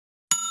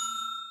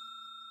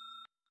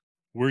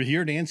We're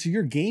here to answer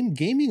your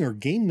gaming, or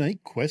game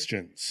night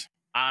questions.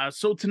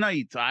 So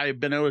tonight, I've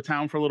been out of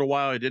town for a little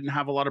while. I didn't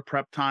have a lot of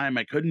prep time.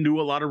 I couldn't do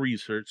a lot of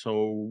research.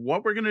 So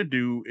what we're going to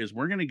do is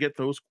we're going to get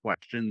those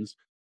questions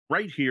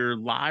right here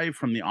live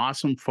from the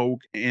awesome folk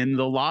in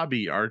the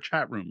lobby, our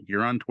chat room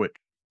here on Twitch.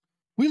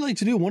 We like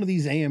to do one of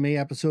these AMA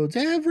episodes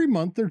every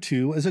month or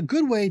two as a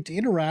good way to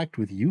interact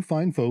with you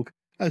fine folk,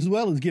 as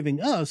well as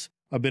giving us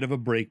a bit of a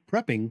break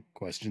prepping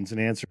questions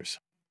and answers.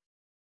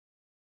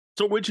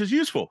 So which is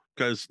useful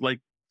because, like,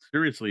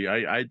 seriously,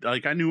 I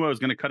knew I was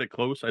going to cut it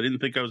close. I didn't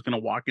think I was going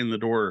to walk in the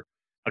door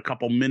a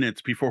couple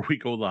minutes before we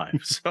go live.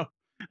 So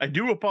I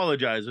do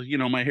apologize. You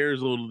know, my hair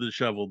is a little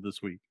disheveled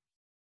this week.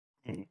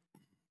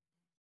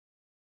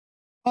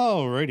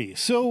 Alrighty,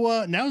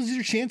 so now's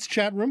your chance,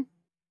 chat room,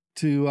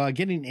 to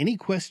get in any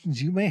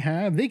questions you may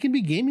have. They can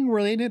be gaming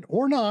related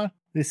or not.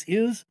 This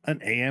is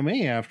an AMA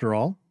after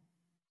all.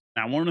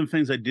 Now, one of the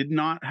things I did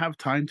not have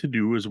time to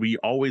do is we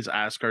always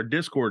ask our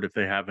Discord if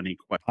they have any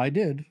questions. I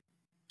did.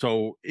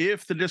 So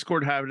if the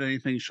Discord have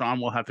anything, Sean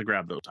will have to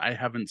grab those. I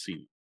haven't seen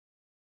them.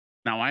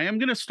 Now, I am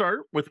going to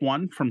start with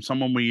one from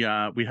someone we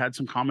had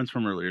some comments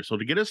from earlier. So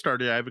to get us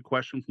started, I have a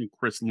question from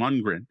Chris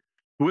Lundgren,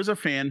 who is a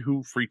fan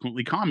who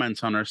frequently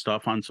comments on our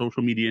stuff on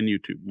social media and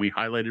YouTube. We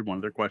highlighted one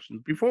of their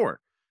questions before.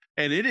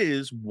 And it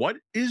is, what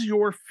is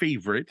your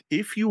favorite,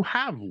 if you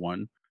have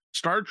one,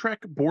 Star Trek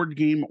board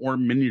game or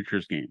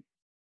miniatures game?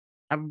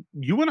 Have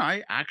you and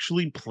I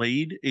actually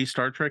played a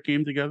Star Trek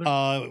game together?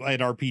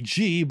 At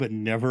RPG, but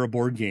never a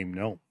board game,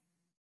 no.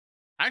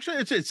 Actually,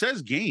 it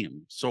says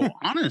game. So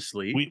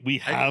honestly, we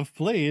have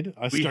played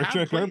a Star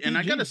Trek RPG. And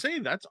I got to say,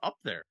 that's up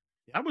there.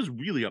 That was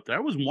really up there.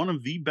 That was one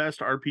of the best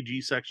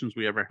RPG sections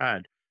we ever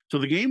had. So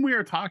the game we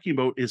are talking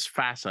about is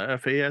FASA,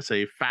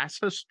 F-A-S-A,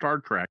 FASA Star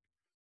Trek,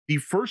 the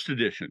first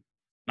edition.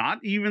 Not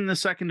even the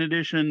second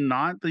edition,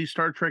 not the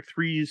Star Trek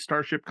 3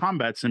 Starship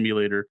Combat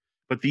Simulator,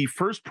 but the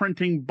first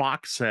printing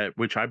box set,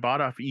 which I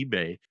bought off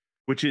eBay,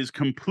 which is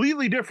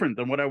completely different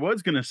than what I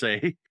was going to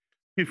say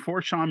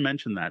before Sean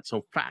mentioned that.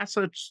 So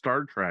FASA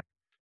Star Trek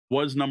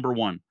was number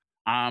one.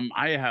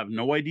 I have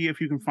no idea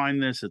if you can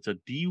find this. It's a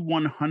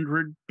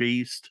D100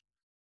 based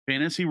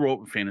fantasy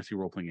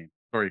role-playing game.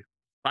 Sorry,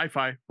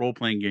 sci-fi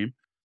role-playing game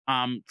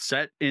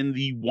set in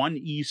the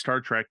 1E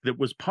Star Trek that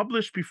was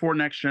published before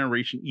Next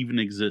Generation even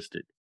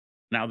existed.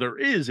 Now, there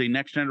is a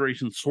Next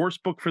Generation source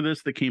book for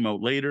this that came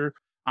out later.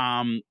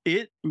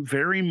 It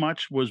very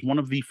much was one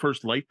of the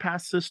first Life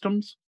Path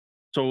systems.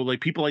 So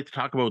like people like to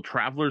talk about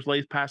Traveler's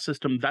Life Path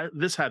system,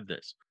 this had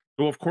this.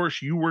 So of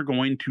course you were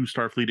going to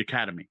Starfleet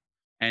Academy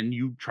and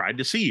you tried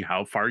to see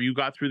how far you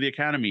got through the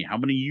academy, how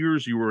many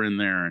years you were in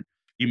there. And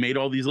you made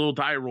all these little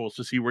die rolls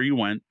to see where you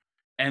went.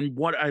 And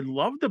what I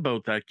loved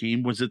about that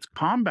game was its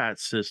combat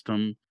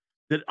system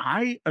that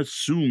I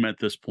assume at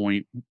this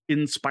point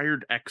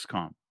inspired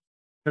XCOM.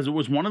 Because it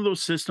was one of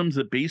those systems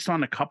that based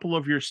on a couple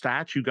of your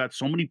stats, you got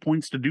so many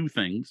points to do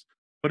things,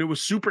 but it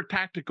was super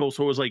tactical.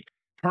 So it was like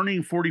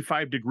turning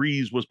 45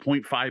 degrees was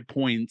 0.5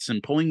 points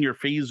and pulling your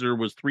phaser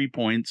was 3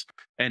 points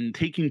and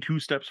taking 2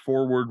 steps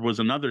forward was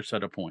another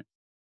set of points.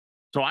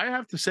 So I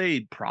have to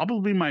say,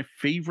 probably my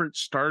favorite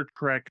Star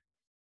Trek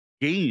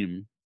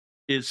game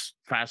is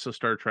FASA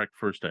Star Trek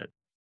First Ed.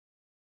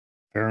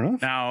 Fair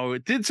enough. Now,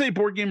 it did say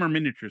board game or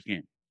miniatures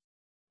game.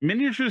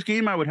 Miniatures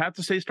game, I would have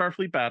to say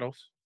Starfleet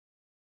Battles.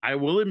 I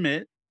will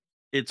admit,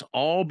 it's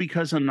all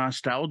because of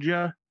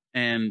nostalgia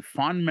and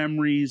fond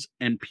memories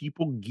and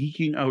people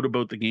geeking out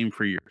about the game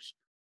for years.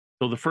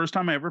 So the first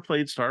time I ever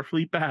played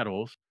Starfleet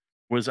Battles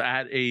was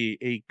at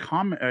a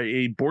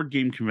board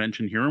game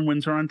convention here in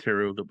Windsor,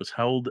 Ontario, that was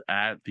held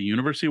at the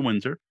University of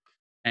Windsor.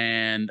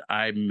 And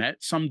I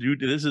met some dude.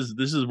 This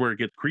is where it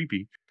gets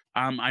creepy.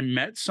 I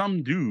met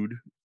some dude.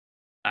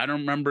 I don't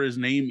remember his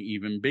name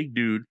even. Big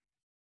dude.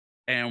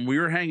 And we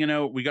were hanging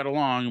out. We got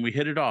along and we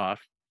hit it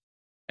off.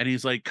 And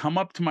he's like, come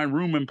up to my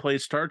room and play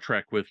Star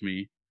Trek with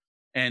me.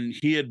 And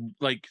he had,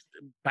 like,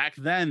 back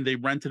then they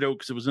rented out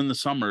because it was in the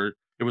summer.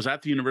 It was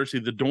at the university.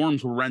 The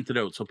dorms were rented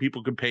out. So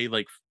people could pay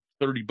like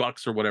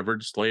 $30 or whatever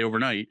to stay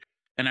overnight.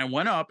 And I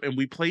went up and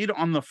we played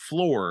on the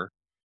floor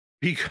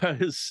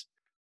because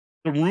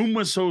the room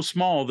was so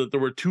small that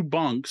there were 2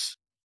 bunks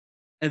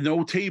and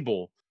no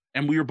table.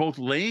 And we were both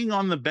laying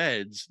on the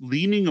beds,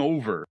 leaning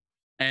over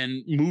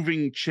and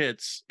moving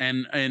chits.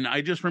 And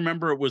I just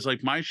remember it was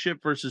like my ship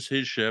versus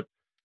his ship.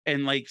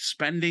 And like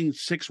spending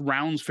 6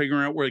 rounds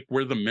figuring out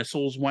where the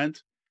missiles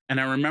went. And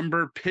I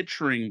remember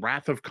picturing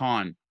Wrath of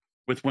Khan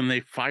with when they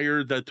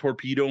fired the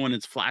torpedo and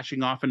it's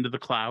flashing off into the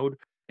cloud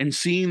and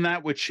seeing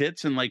that with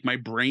chits and like my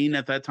brain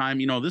at that time,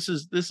 you know, this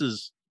is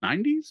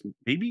 90s,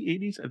 maybe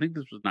 80s. I think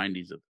this was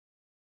 90s.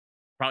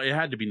 Probably it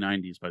had to be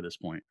 90s by this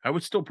point. I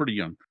was still pretty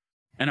young.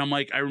 And I'm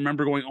like, I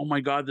remember going, oh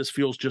my God, this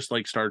feels just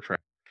like Star Trek.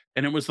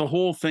 And it was the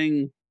whole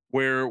thing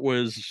where it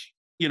was,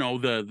 you know,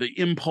 the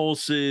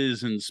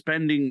impulses and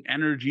spending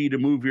energy to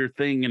move your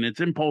thing. And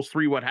it's impulse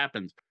 3, what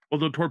happens? Well,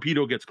 the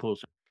torpedo gets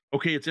closer.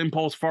 Okay, it's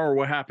impulse 4,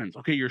 what happens?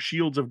 Okay, your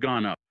shields have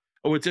gone up.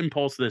 Oh, it's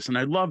impulse this. And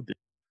I loved it.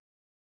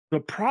 The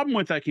problem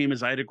with that game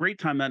is I had a great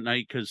time that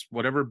night because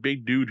whatever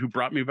big dude who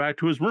brought me back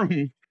to his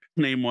room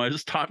name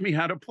was taught me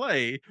how to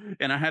play,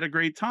 and I had a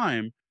great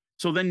time.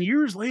 So then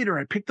years later,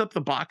 I picked up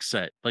the box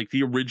set, like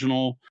the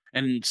original,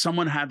 and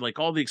someone had like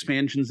all the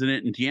expansions in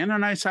it. And Deanna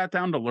and I sat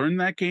down to learn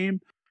that game.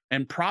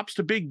 And props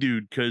to Big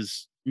Dude,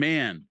 because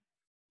man,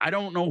 I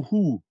don't know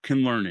who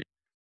can learn it.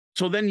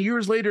 So then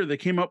years later, they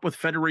came up with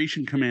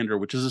Federation Commander,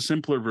 which is a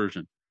simpler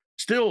version.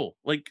 Still,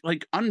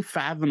 like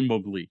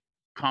unfathomably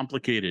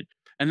complicated.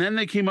 And then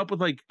they came up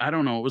with like, I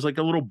don't know, it was like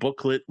a little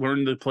booklet,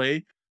 learn to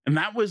play. And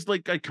that was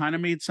like, I kind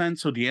of made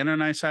sense. So Deanna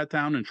and I sat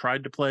down and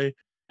tried to play.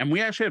 And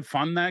we actually had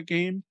fun that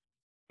game,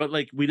 but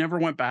like we never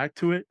went back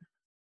to it.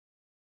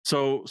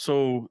 So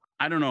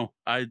I don't know.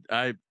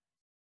 I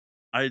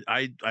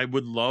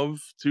would love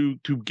to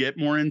get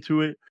more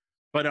into it,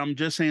 but I'm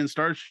just saying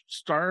Star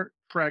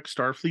Trek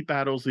Starfleet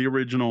Battles, the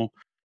original,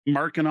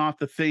 marking off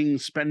the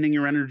things, spending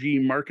your energy,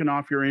 marking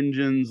off your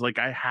engines. Like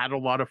I had a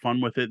lot of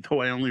fun with it,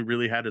 though I only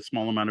really had a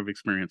small amount of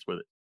experience with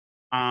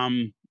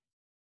it.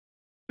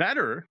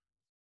 Better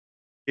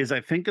is I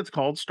think it's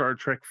called Star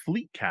Trek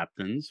Fleet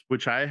Captains,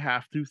 which I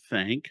have to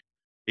thank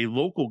a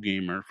local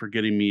gamer for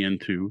getting me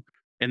into.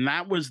 And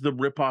that was the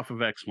ripoff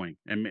of X-Wing.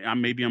 And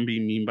maybe I'm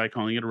being mean by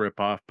calling it a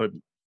ripoff, but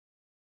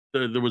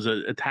there was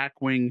a Attack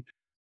Wing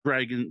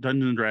Dungeons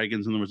and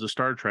Dragons, and there was a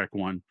Star Trek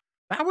one.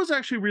 That was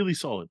actually really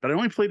solid, but I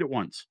only played it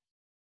once.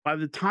 By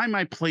the time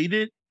I played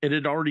it, it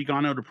had already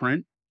gone out of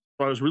print.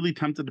 So I was really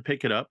tempted to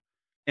pick it up.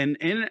 And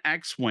in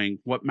X-Wing,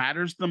 what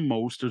matters the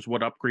most is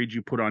what upgrades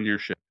you put on your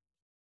ship.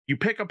 You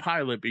pick a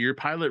pilot, but your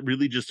pilot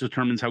really just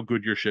determines how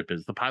good your ship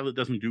is. The pilot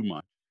doesn't do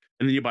much.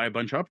 And then you buy a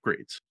bunch of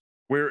upgrades.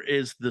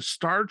 Whereas the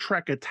Star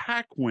Trek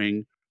Attack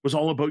Wing was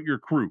all about your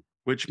crew,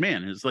 which,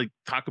 man, is like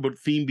talk about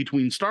theme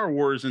between Star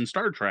Wars and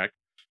Star Trek.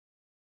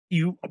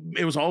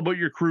 It was all about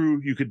your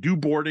crew. You could do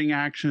boarding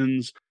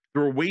actions.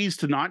 There were ways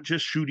to not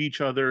just shoot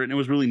each other, and it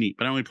was really neat.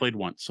 But I only played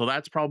once. So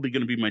that's probably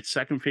going to be my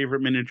second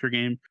favorite miniature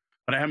game,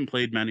 but I haven't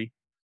played many.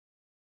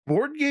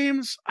 Board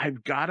games,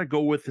 I've got to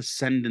go with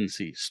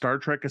Ascendancy. Star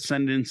Trek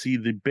Ascendancy,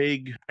 the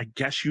big, I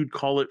guess you'd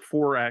call it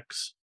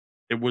 4X.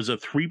 It was a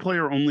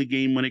 3-player only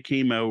game when it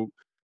came out,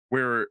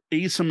 where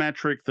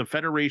asymmetric, the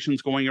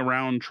Federation's going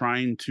around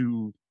trying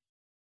to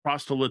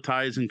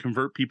proselytize and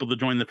convert people to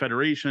join the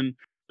Federation.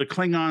 The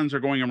Klingons are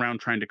going around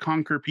trying to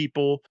conquer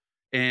people,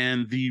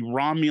 and the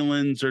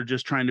Romulans are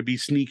just trying to be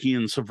sneaky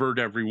and subvert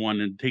everyone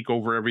and take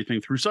over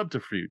everything through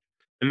subterfuge.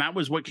 And that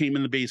was what came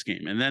in the base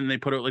game. And then they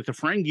put out like the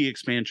Ferengi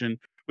expansion,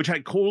 which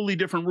had totally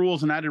different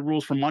rules and added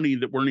rules for money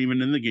that weren't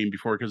even in the game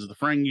before because of the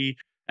Ferengi.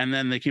 And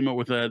then they came out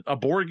with a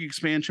Borg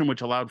expansion,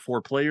 which allowed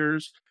 4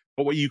 players.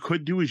 But what you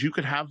could do is you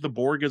could have the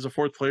Borg as a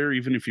 4th player,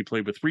 even if you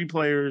played with 3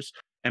 players.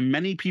 And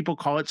many people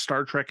call it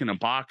Star Trek in a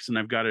box, and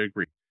I've got to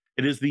agree.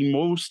 It is the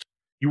most,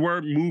 you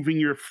are moving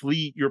your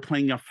fleet, you're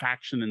playing a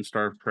faction in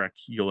Star Trek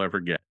you'll ever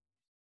get.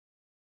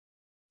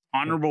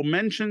 Honorable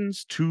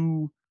mentions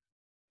to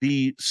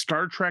the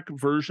Star Trek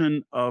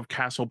version of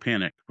Castle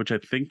Panic, which I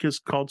think is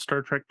called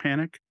Star Trek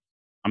Panic.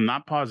 I'm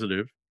not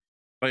positive.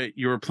 But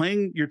you're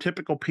playing your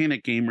typical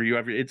Panic game where you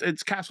have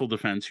it's castle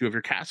defense. You have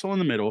your castle in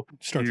the middle,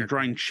 and you're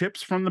drawing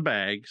chips from the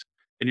bags,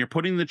 and you're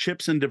putting the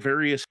chips into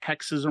various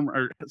hexes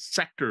or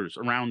sectors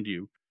around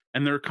you,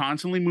 and they're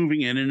constantly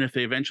moving in. And if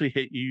they eventually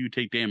hit you, you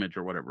take damage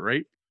or whatever,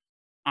 right?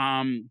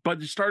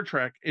 But the Star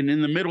Trek, and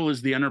in the middle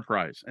is the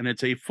Enterprise, and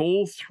it's a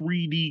full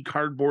 3D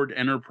cardboard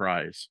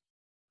Enterprise,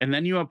 and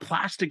then you have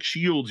plastic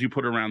shields you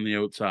put around the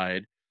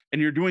outside,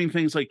 and you're doing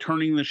things like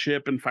turning the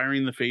ship and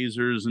firing the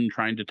phasers and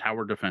trying to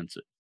tower defense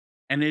it.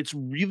 And it's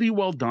really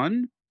well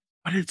done,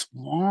 but it's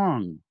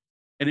long.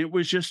 And it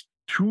was just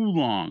too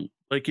long.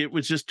 Like it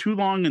was just too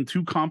long and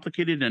too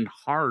complicated and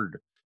hard.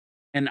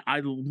 And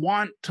I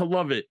want to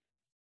love it.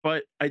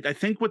 But I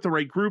think with the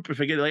right group, if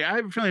I get like, I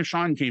have a feeling if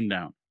Sean came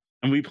down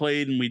and we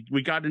played and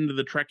we got into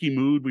the Trekkie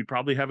mood, we'd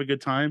probably have a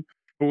good time.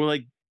 But we're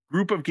like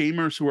group of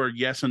gamers who are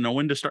yes and no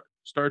into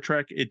Star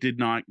Trek, it did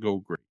not go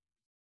great.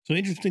 So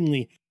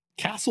interestingly,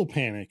 Castle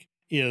Panic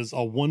is a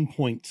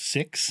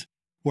 1.6.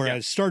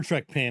 Whereas Star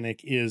Trek Panic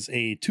is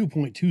a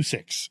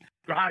 2.26.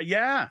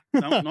 Yeah.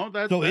 No,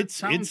 that, so that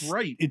sounds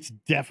right. It's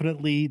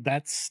definitely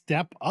that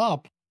step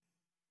up.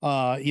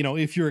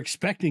 If you're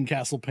expecting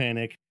Castle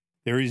Panic,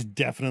 there is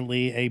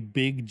definitely a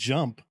big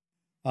jump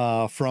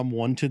from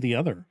one to the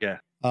other. Yeah.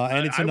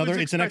 And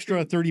it's an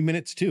extra 30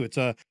 minutes too. It's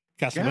a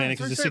Castle Panic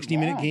is a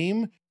 60-minute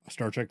game.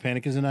 Star Trek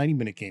Panic is a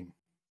 90-minute game.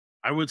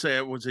 I would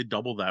say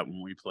double that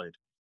when we played.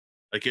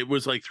 Like it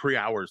was like 3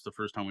 hours the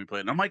first time we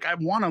played. And I'm like, I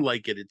want to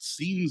like it. It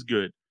seems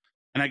good.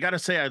 And I got to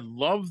say, I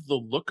love the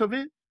look of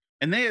it.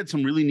 And they had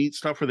some really neat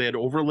stuff where they had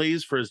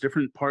overlays for as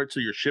different parts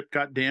of your ship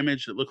got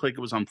damaged. It looked like it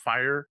was on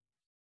fire.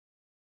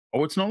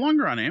 Oh, it's no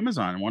longer on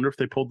Amazon. I wonder if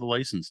they pulled the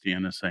license,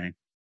 Deanna's saying.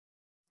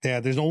 Yeah,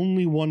 there's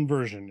only one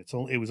version.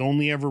 It was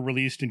only ever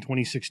released in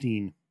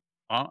 2016.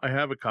 I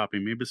have a copy.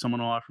 Maybe someone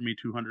will offer me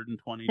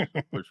 $220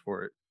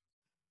 for it.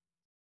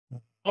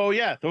 Oh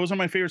yeah, those are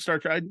my favorite Star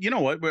Trek. You know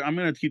what? I'm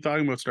going to keep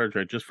talking about Star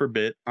Trek just for a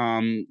bit.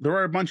 There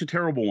are a bunch of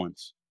terrible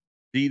ones.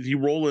 The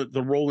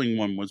rolling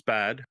one was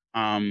bad.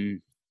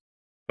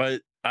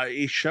 But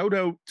a shout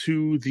out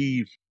to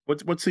the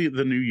what's the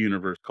new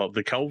universe called?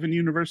 The Kelvin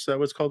universe? That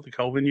was called the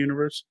Kelvin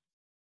universe.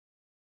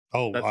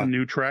 Oh, That's a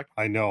new track.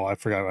 I know. I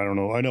forgot. I don't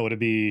know. I know it'd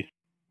be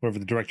whatever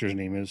the director's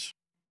name is.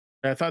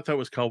 I thought that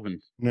was Kelvin.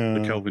 No,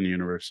 The Kelvin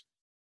universe.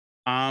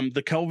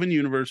 The Kelvin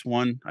universe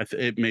one.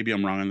 Maybe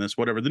I'm wrong on this.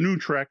 Whatever. The new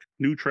Trek,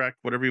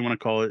 whatever you want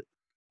to call it.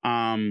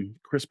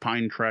 Chris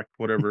Pine Trek,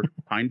 whatever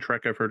Pine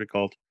Trek. I've heard it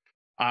called.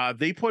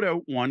 They put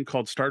out one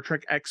called Star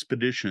Trek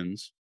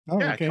Expeditions. Oh,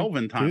 yeah, okay.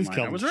 Kelvin timeline.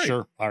 Kelvin. I was right.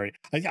 Sure. All right.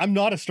 I'm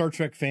not a Star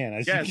Trek fan,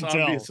 as yes, you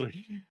can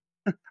obviously.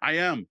 tell. I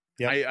am.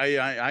 Yep.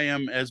 I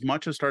am as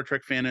much a Star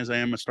Trek fan as I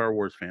am a Star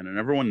Wars fan, and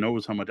everyone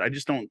knows how much. I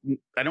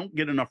don't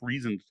get enough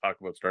reason to talk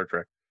about Star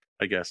Trek,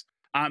 I guess.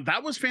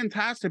 That was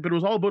fantastic, but it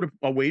was all about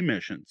away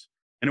missions,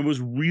 and it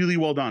was really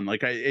well done.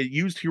 Like it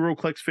used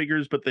HeroClix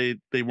figures, but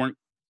they weren't.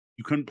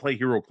 You couldn't play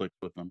HeroClix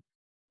with them,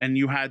 and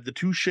you had the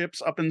two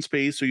ships up in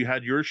space. So you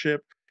had your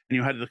ship, and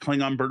you had the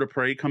Klingon bird of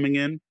prey coming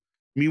in.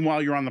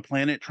 Meanwhile, you're on the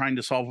planet trying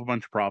to solve a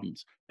bunch of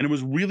problems, and it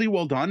was really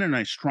well done. And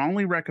I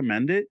strongly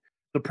recommend it.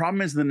 The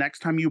problem is the next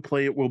time you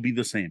play it will be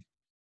the same.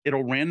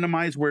 It'll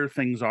randomize where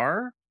things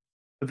are,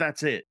 but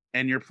that's it.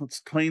 And you're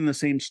playing the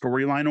same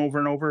storyline over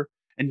and over.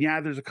 And yeah,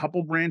 there's a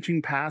couple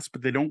branching paths,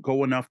 but they don't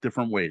go enough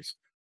different ways.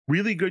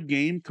 Really good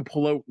game to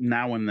pull out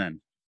now and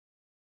then.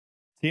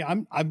 See,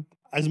 I'm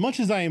as much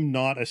as I am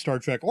not a Star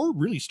Trek or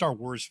really Star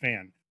Wars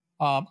fan,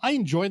 I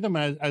enjoy them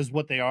as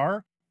what they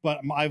are, but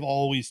I've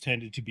always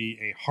tended to be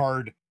a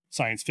hard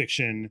science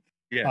fiction.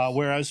 Yes.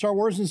 Whereas Star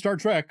Wars and Star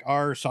Trek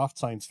are soft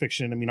science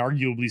fiction. I mean,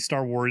 arguably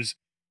Star Wars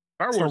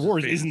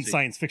isn't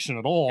science fiction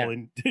at all,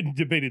 and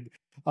debated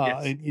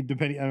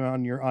depending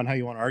on how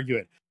you want to argue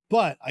it.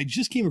 But I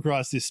just came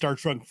across this Star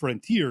Trek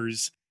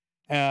Frontiers,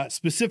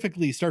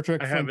 specifically Star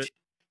Trek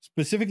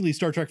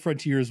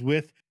Frontiers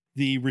with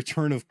the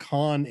Return of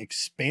Khan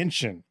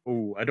expansion.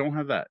 Oh, I don't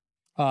have that.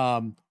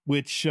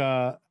 Which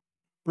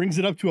brings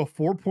it up to a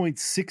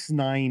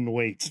 4.69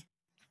 weight.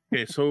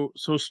 Okay, so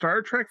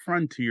Star Trek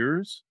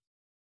Frontiers,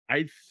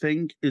 I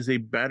think, is a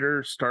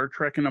better Star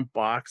Trek in a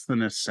box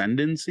than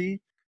Ascendancy,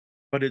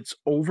 but it's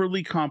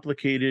overly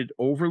complicated,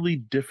 overly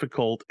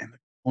difficult, and the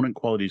component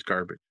quality is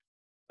garbage.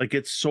 Like,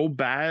 it's so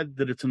bad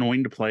that it's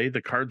annoying to play.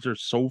 The cards are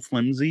so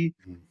flimsy.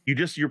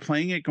 You're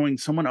playing it going,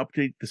 someone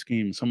update this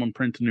game, someone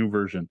print a new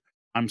version.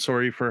 I'm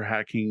sorry for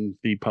hacking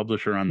the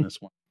publisher on this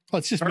one. Well,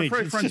 it's just Mage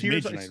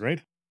Knight,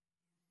 right?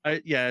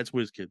 Yeah, it's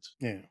WizKids.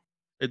 Yeah.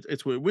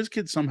 It's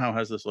WizKids somehow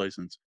has this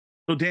license.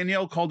 So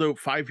Danielle called out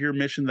 5-Year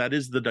Mission. That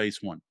is the dice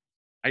one.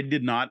 I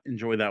did not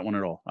enjoy that one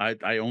at all.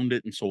 I owned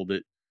it and sold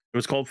it. It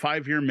was called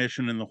 5-Year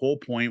Mission, and the whole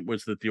point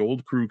was that the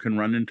old crew can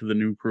run into the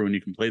new crew and you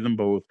can play them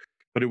both.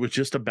 But it was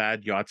just a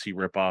bad Yahtzee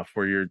ripoff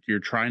where you're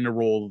trying to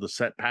roll the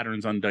set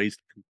patterns on dice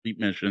to complete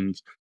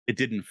missions. It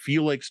didn't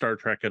feel like Star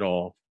Trek at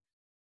all.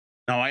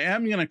 Now, I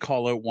am going to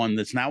call out one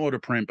that's now out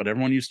of print, but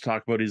everyone used to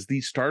talk about, is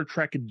the Star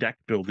Trek deck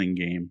building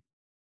game,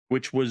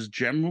 which was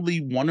generally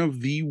one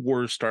of the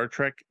worst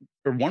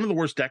one of the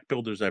worst deck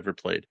builders I ever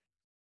played.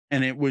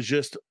 And it was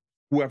just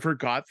whoever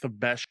got the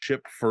best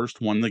ship first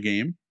won the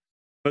game.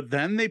 But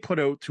then they put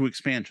out 2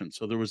 expansions.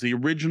 So there was the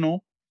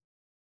original,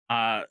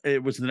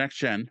 it was the next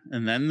gen,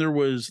 and then there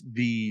was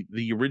the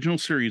original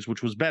series,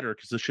 which was better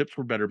because the ships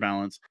were better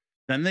balanced.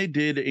 Then they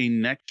did a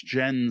next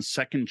gen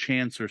second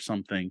chance or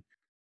something.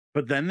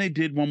 But then they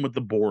did one with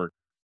the Borg.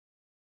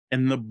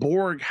 And the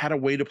Borg had a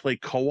way to play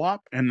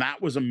co-op, and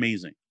that was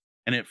amazing.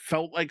 And it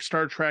felt like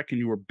Star Trek, and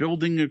you were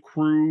building a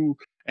crew,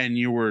 and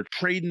you were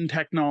trading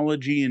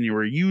technology, and you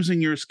were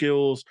using your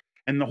skills.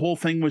 And the whole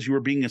thing was you were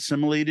being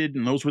assimilated,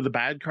 and those were the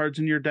bad cards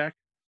in your deck.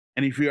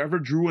 And if you ever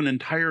drew an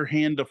entire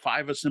hand of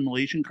 5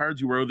 assimilation cards,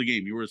 you were out of the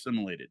game. You were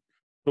assimilated.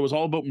 So it was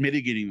all about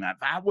mitigating that.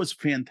 That was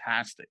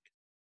fantastic.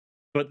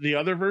 But the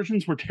other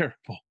versions were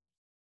terrible.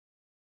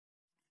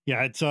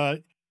 Yeah, it's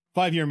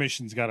 5-Year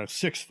Mission's got a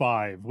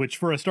 6.5, which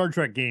for a Star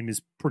Trek game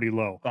is pretty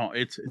low. Oh,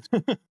 it's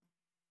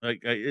like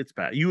it's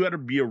bad. You got to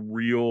be a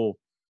real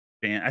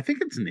fan. I think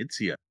it's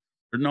Nitzia.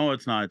 Or no,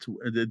 it's not.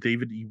 It's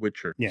David E.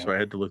 Witcher. Yeah. So I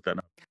had to look that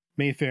up.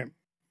 Mayfair,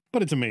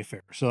 but it's a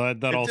Mayfair. So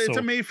it's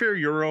a Mayfair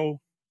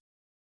Euro.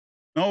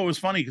 No, it was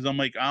funny because I'm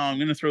like, oh, I'm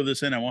going to throw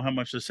this in. I won't have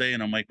much to say.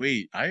 And I'm like,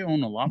 wait, I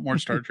own a lot more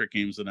Star Trek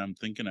games than I'm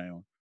thinking I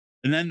own.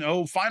 And then,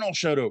 final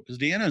shout out, because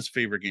Deanna's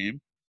favorite game,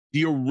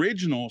 the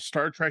original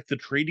Star Trek, the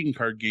trading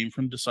card game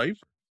from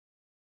Decipher.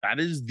 That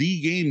is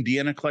the game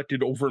Deanna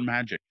collected over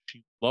Magic.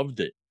 She loved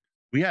it.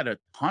 We had a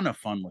ton of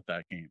fun with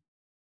that game.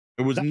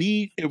 It was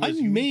neat. I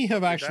may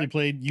have actually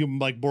played, you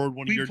like borrowed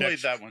one of your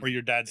decks or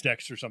your dad's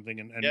decks or something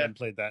and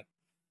played that.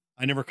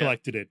 I never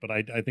collected it, but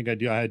I think I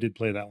did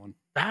play that one.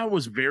 That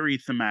was very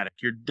thematic.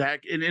 Your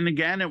deck, and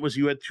again, it was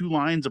you had 2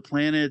 lines of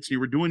planets, and you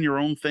were doing your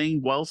own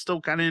thing while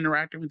still kind of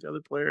interacting with the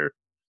other player.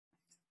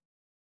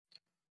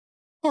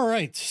 All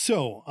right,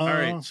 so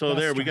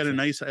there we got a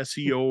nice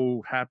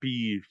SEO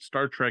happy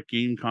Star Trek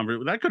game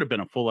convert. That could have been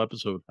a full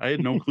episode. I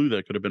had no clue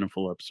that could have been a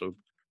full episode.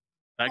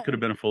 That could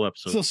have been a full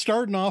episode. So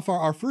starting off,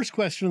 our first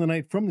question of the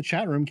night from the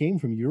chat room came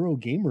from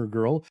Eurogamer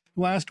Girl,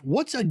 who asked,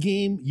 what's a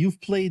game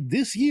you've played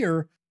this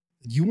year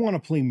that you want to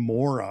play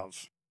more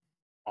of?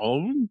 All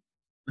of them?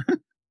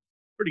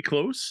 Pretty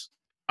close.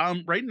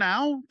 Right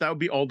now, that would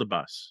be All the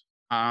Bus.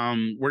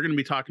 We're going to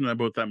be talking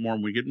about that more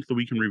when we get into the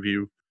week in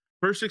review.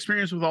 First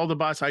experience with All the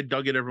Bus, I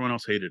dug it. Everyone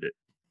else hated it.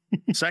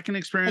 Second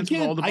experience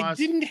with All the Bus. I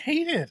didn't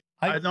hate it.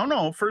 I don't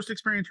know. First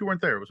experience, you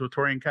weren't there. It was with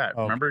Tori and Kat.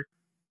 Oh. Remember?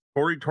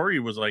 Tori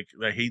was like,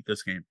 I hate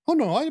this game. Oh,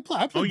 no. I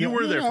played you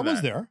were there. I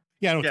was there.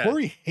 Yeah, no,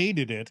 Tori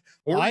hated it.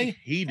 I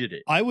hated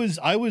it. I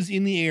was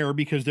in the air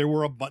because there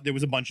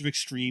was a bunch of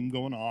extreme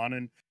going on,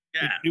 and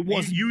it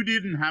wasn't. You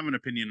didn't have an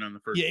opinion on the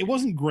first. Yeah, game. It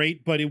wasn't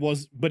great, but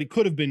it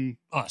could have been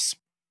us,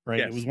 right?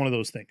 Yes. It was one of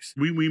those things.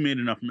 We made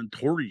enough.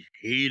 Tori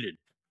hated.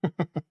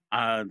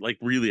 Like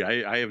really,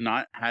 I have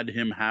not had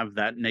him have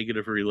that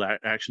negative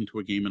reaction to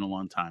a game in a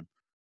long time.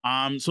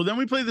 So then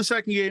we played the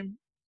second game.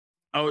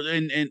 Oh,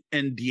 and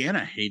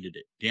Deanna hated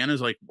it.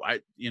 Deanna's like,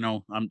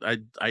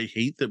 I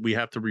hate that we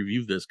have to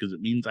review this because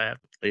it means I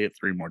have to play it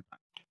 3 more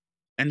times.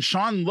 And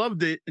Sean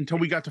loved it until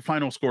we got to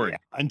final scoring.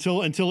 Yeah,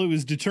 until it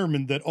was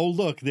determined that, oh,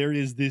 look, there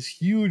is this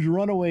huge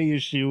runaway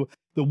issue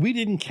that we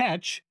didn't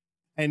catch.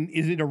 And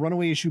is it a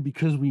runaway issue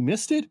because we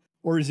missed it?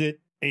 Or is it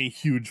a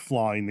huge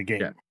flaw in the game?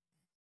 Yeah.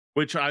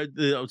 Which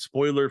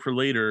spoiler for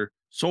later,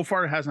 so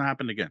far it hasn't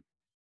happened again.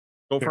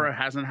 So far it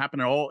hasn't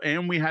happened at all.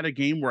 And we had a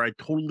game where I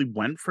totally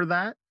went for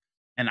that.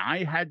 And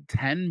I had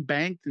 10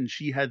 banked and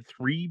she had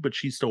 3, but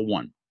she still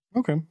won.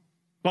 Okay.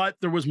 But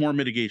there was more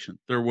mitigation.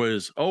 There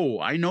was,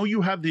 I know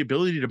you have the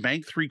ability to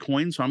bank 3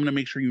 coins, so I'm going to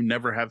make sure you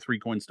never have 3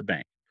 coins to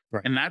bank.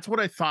 Right. And that's what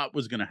I thought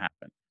was going to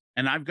happen.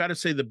 And I've got to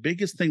say the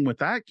biggest thing with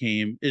that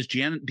game is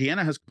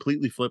Deanna has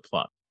completely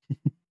flip-flopped.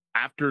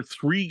 After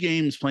 3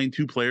 games playing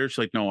 2 players, she's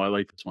like, no, I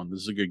like this one.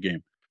 This is a good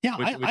game. Yeah,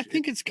 I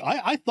think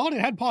I thought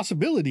it had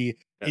possibility,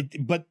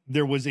 but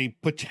there was a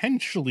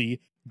potentially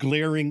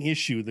glaring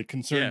issue that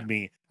concerned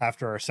me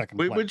after our second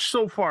play. Which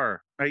so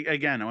far, we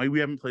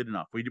haven't played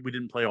enough. We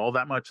didn't play all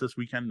that much this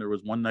weekend. There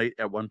was one night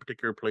at one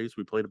particular place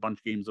we played a bunch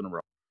of games in a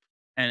row,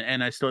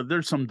 and I still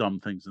there's some dumb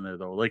things in there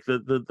though, like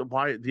the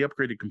why the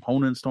upgraded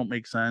components don't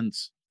make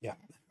sense. Yeah.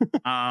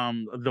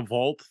 The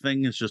vault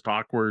thing is just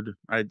awkward.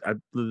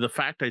 The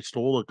fact I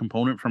stole a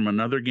component from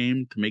another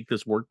game to make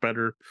this work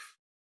better,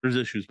 there's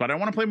issues. But I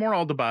want to play more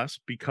All the Bus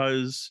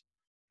because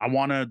I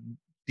want to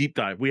deep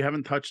dive. We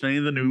haven't touched any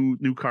of the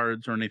new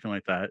cards or anything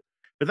like that.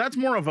 But that's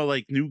more of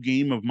a new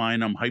game of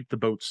mine I'm hyped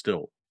about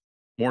still.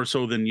 More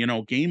so than,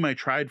 game I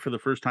tried for the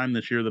first time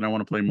this year that I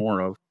want to play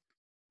more of.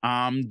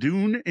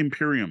 Dune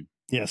Imperium.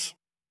 Yes.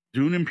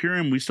 Dune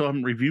Imperium we still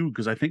haven't reviewed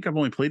because I think I've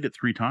only played it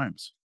 3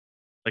 times.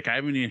 Like I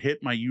haven't even hit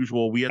my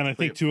usual. And I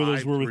think 2 of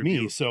those were with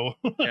me. So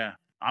yeah,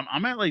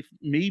 I'm at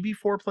maybe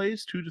 4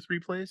 plays, 2 to 3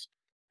 plays.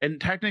 And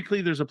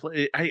technically there's a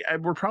play.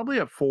 We're probably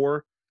at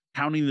 4,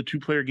 counting the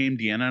 2-player game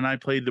Deanna and I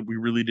played that we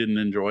really didn't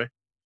enjoy.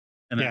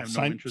 And I have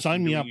no interest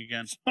in doing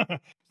again.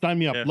 Sign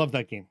me up. Yeah. Love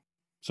that game.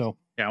 So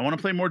yeah, I want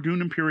to play more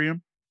Dune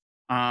Imperium.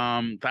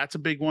 That's a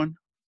big one.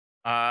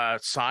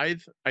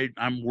 Scythe.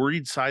 I'm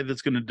worried Scythe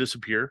is going to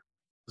disappear.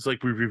 It's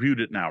like we've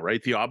reviewed it now,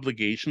 right? The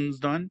obligation's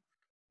done.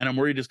 And I'm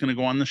worried it's going to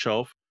go on the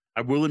shelf.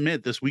 I will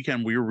admit this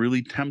weekend we were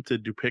really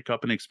tempted to pick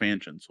up an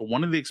expansion. So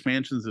one of the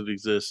expansions that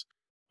exists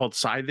called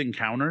Scythe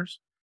Encounters.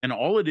 And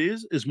all it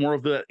is more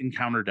of the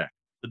encounter deck.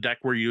 The deck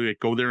where you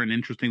go there and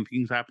interesting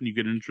things happen. You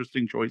get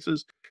interesting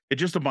choices.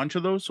 It's just a bunch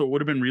of those. So it would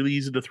have been really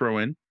easy to throw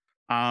in.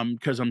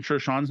 Because I'm sure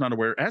Sean's not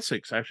aware.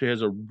 Essex actually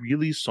has a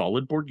really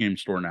solid board game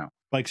store now.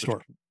 Bike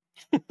store.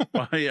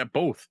 Yeah,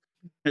 both.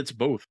 It's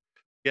both.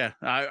 Yeah,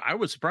 I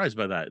was surprised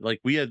by that. Like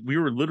we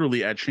were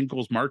literally at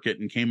Shinkle's Market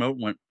and came out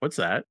and went, "What's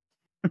that?"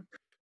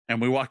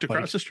 And we walked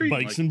across the street.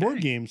 Bikes and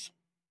board games.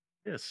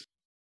 Yes.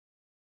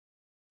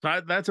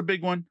 So that's a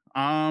big one.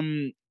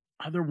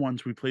 Other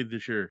ones we played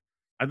this year.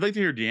 I'd like to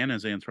hear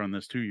Deanna's answer on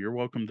this too. You're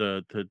welcome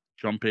to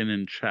jump in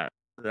and chat.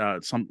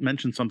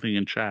 Mention something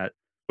in chat.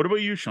 What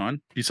about you,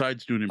 Sean?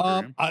 Besides Dune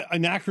Imperium,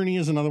 Anachrony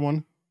is another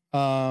one.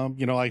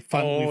 I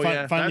finally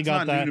got that's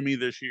not that. New to me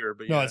this year,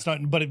 but no, it's not.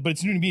 But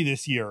it's new to me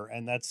this year,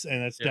 and that's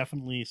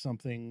definitely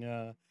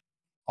something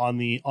on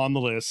the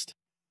list.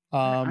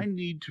 I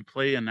need to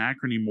play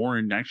Anachrony more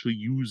and actually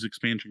use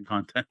expansion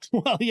content.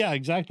 Well, yeah,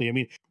 exactly. I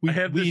mean, I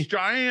have this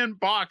giant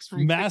box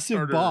from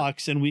massive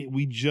box, and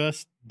we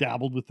just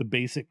dabbled with the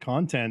basic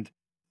content,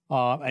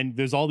 and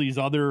there's all these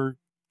other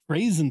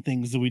trays and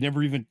things that we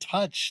never even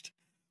touched.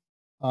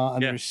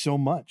 And there's so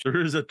much.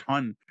 There is a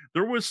ton.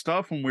 There was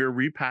stuff when we were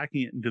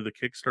repacking it into the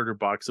Kickstarter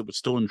box that was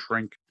still in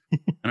shrink.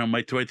 And I'm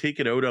like, do I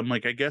take it out? I'm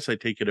like, I guess I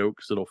take it out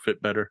because it'll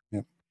fit better.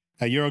 Yeah.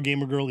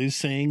 Eurogamer Girl is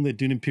saying that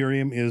Dune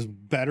Imperium is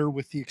better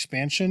with the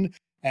expansion.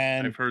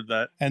 And I've heard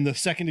that. And the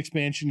second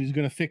expansion is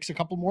going to fix a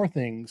couple more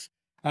things.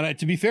 And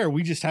to be fair,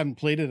 we just haven't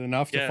played it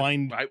enough to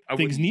find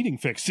things needing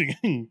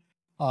fixing.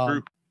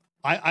 True.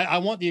 I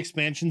want the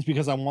expansions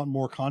because I want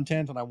more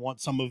content and I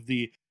want some of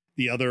the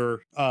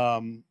other,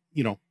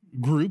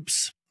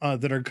 groups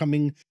that are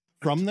coming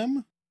from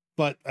them.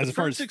 But as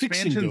far as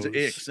fixing goes,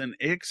 Ix, and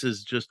Ix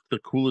is just the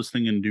coolest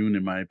thing in Dune,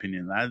 in my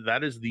opinion.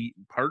 That is the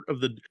part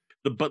of the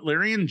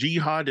Butlerian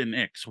Jihad and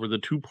Ix were the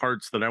two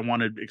parts that I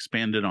wanted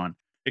expanded on.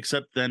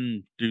 Except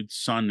then, dude's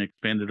son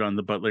expanded on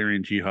the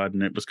Butlerian Jihad,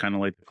 and it was kind of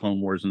like the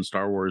Clone Wars and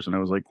Star Wars, and I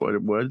was like,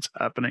 what's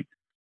happening?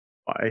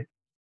 Why?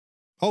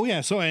 Oh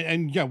yeah, so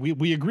and yeah,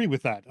 we agree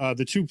with that.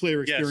 The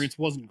 2-player experience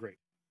wasn't great.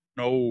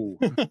 No.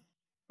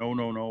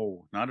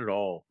 No, not at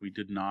all. We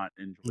did not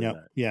enjoy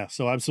that. Yeah,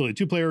 so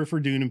absolutely. 2-player for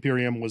Dune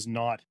Imperium was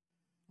not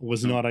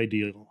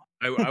ideal.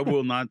 I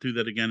will not do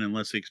that again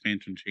unless the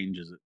expansion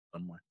changes it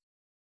some way.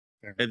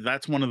 And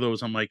that's one of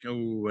those I'm like,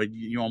 oh,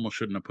 you almost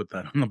shouldn't have put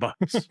that on the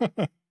box.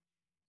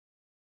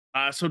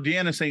 So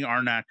Deanna's saying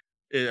Arnak,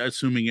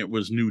 assuming it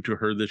was new to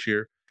her this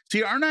year.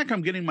 See, Arnak,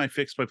 I'm getting my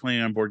fix by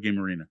playing on Board Game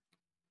Arena.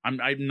 I'm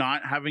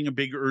not having a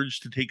big urge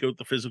to take out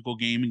the physical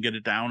game and get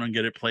it down and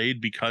get it played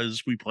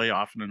because we play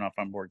often enough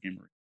on Board Game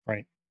Arena.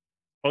 Right.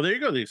 Oh, there you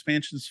go. The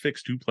expansion's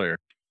fixed 2-player.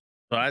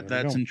 So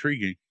that's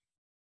intriguing.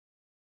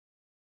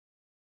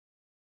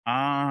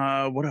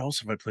 What else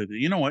have I played?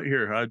 You know what?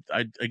 Here,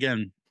 I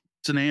again,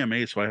 it's an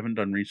AMA, so I haven't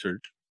done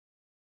research.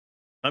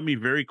 Let me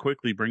very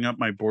quickly bring up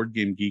my Board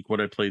Game Geek, what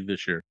I played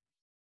this year,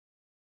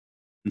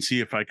 and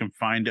see if I can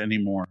find any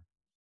more.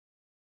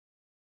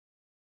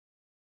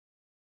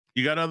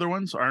 You got other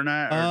ones? Not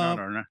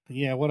Arnak?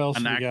 Yeah, what else?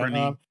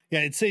 Anachrony.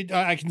 Yeah,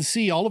 I can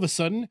see all of a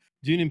sudden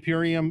Dune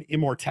Imperium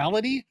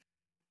Immortality.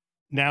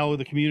 Now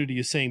the community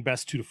is saying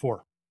best 2 to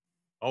 4.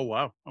 Oh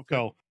wow! Okay,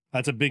 so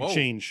that's a big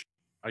change.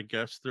 I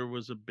guess there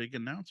was a big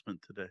announcement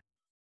today.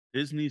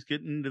 Disney's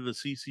getting into the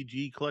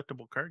CCG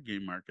collectible card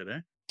game market, eh?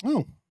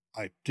 Oh,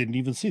 I didn't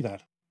even see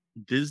that.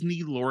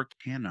 Disney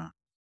Lorcana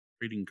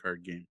trading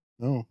card game.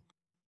 Oh,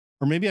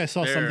 or maybe I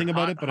saw something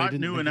about it, but I didn't.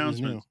 New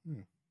announcement.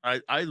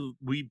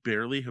 We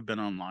barely have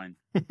been online,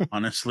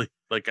 honestly.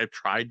 Like I've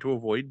tried to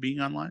avoid being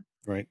online.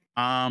 Right.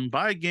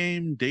 Buy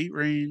game, date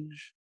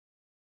range.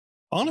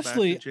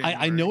 Honestly,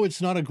 I know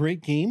it's not a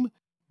great game,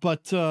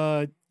 but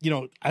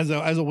as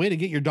a way to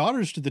get your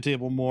daughters to the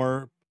table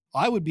more,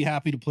 I would be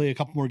happy to play a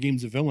couple more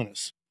games of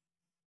Villainous,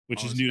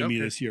 which is new to me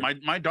this year.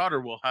 My daughter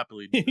will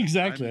happily do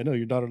exactly. I know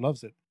your daughter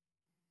loves it.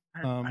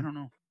 I don't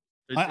know.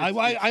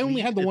 I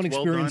only had the one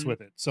experience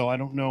with it, so I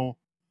don't know.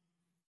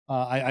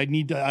 I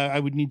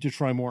would need to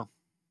try more.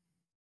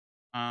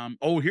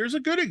 Here's a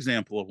good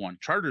example of one.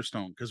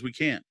 Charterstone, because we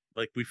can't.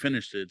 Like we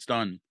finished it, it's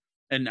done.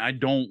 And I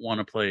don't want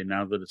to play it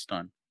now that it's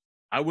done.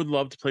 I would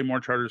love to play more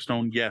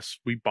Charterstone. Yes,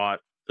 we bought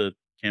the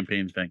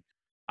campaign thing.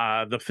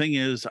 The thing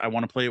is, I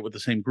want to play it with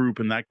the same group,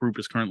 and that group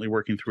is currently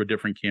working through a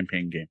different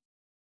campaign game.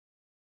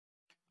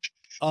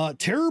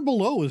 Terror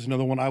Below is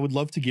another one I would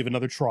love to give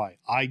another try.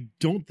 I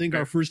don't think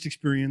our first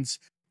experience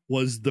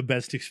was the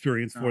best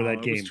experience for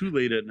that game. It was too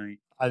late at night.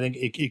 I think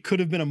it could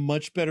have been a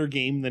much better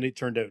game than it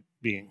turned out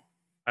being.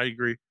 I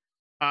agree.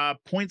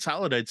 Point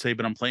Salad, I'd say,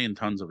 but I'm playing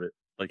tons of it.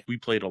 Like we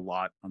played a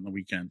lot on the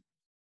weekend.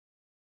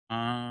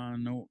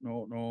 No.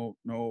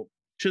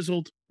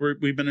 Chiseled,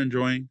 we've been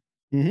enjoying.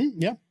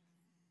 Yeah.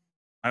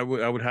 I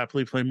would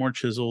happily play more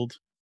Chiseled.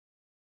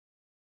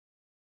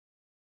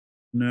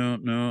 No.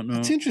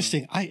 It's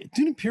interesting.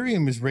 Dune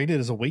Imperium is rated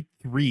as a weight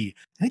 3,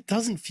 and it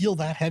doesn't feel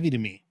that heavy to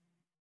me.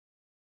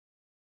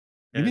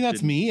 Maybe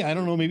that's me. I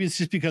don't know. Maybe it's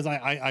just because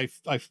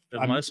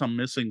unless I'm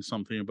missing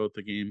something about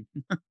the game.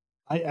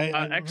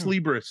 Ex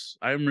Libris.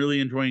 I'm really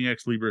enjoying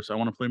Ex Libris. I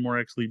want to play more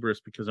Ex Libris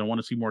because I want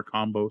to see more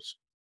combos.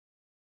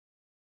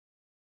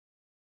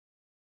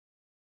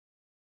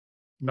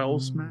 Bell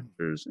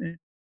Smackers.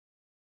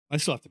 I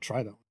still have to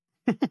try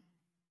that.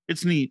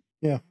 It's neat.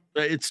 Yeah.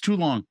 It's too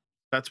long.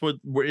 That's what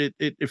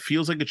it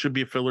feels like it should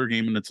be a filler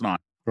game, and it's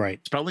not. Right.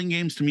 Spelling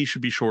games to me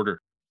should be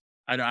shorter.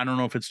 I don't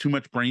know if it's too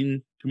much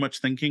brain, too much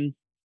thinking.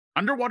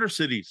 Underwater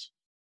Cities.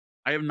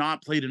 I have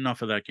not played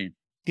enough of that game.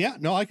 Yeah,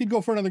 no, I could go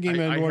for another game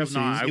of Underwater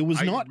Cities. It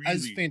was not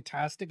as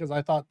fantastic as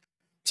I thought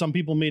some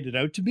people made it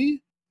out to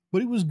be,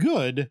 but it was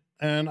good,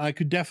 and I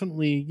could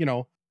definitely,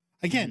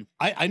 again,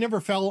 I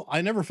never felt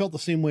the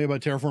same way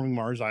about Terraforming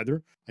Mars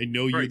either. I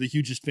know you're the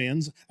hugest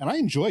fans, and I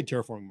enjoyed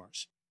Terraforming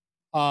Mars.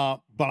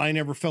 But I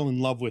never fell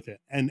in love with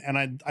it. And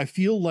I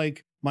feel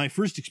like my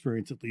first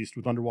experience, at least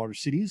with Underwater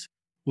Cities,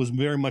 was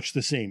very much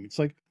the same. It's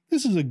like,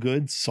 this is a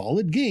good,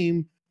 solid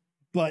game,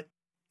 but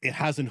it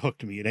hasn't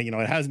hooked me.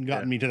 It hasn't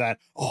gotten me to that,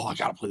 I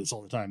gotta play this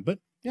all the time. But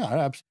yeah,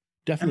 I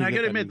definitely. And I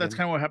gotta admit, that's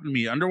kind of what happened to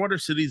me. Underwater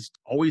Cities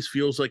always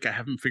feels like I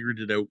haven't figured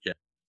it out yet.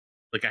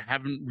 Like I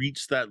haven't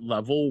reached that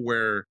level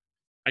where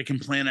I can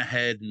plan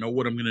ahead and know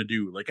what I'm gonna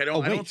do. Like I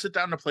don't sit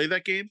down to play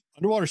that game.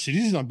 Underwater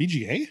Cities is on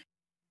BGA?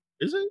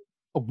 Is it?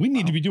 Oh, we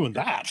need to be doing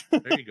that.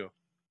 There you go.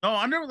 No,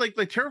 like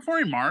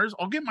Terraforming Mars,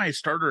 I'll get my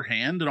starter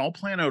hand and I'll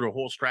plan out a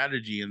whole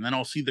strategy, and then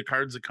I'll see the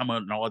cards that come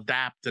out and I'll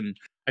adapt. And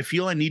I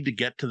feel I need to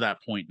get to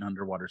that point in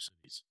Underwater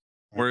Cities.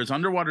 Whereas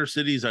Underwater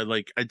Cities,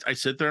 I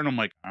sit there and I'm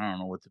like, I don't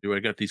know what to do. I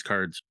got these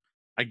cards.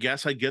 I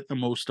guess I get the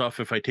most stuff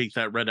if I take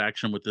that red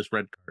action with this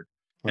red card.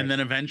 Right. And then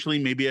eventually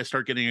maybe I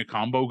start getting a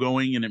combo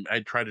going and I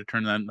try to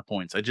turn that into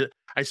points.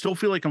 I still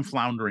feel like I'm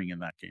floundering in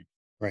that game.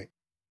 Right.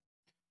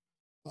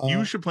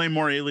 You should play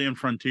more Alien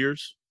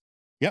Frontiers.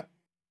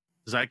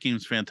 That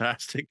game's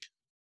fantastic.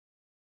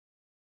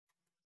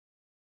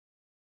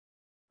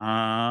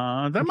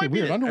 That might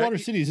be weird. Underwater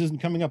Cities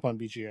isn't coming up on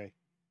BGA.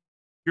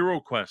 Hero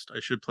Quest. I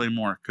should play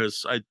more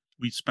because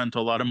we spent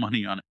a lot of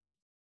money on it.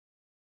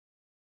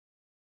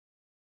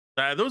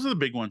 Those are the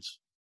big ones.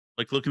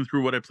 Like looking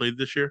through what I played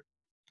this year,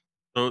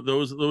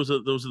 those are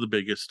the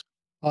biggest.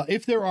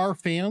 If there are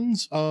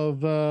fans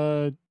of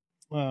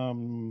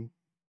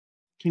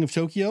King of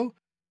Tokyo,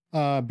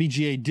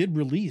 BGA did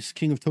release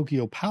King of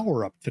Tokyo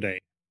Power Up today.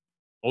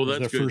 Oh, that's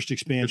their good. first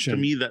expansion. To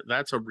me,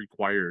 that's a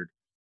required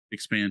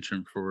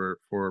expansion for.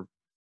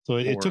 So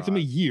it took them a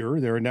year.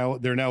 They're now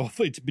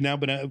it's now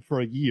been out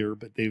for a year,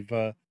 but they've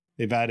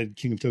added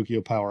King of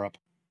Tokyo Power Up.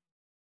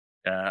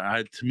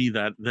 To me,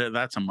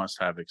 that's a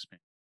must-have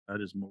expansion.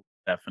 That is most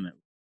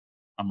definitely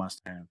a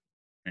must-have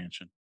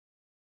expansion.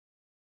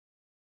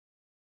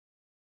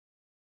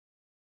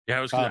 Yeah,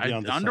 I was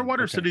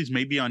Underwater Cities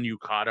maybe on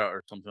Yukata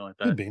or something like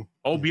that. Could be.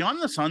 Oh, yeah.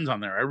 Beyond the Sun's on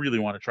there. I really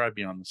want to try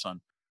Beyond the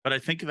Sun, but I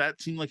think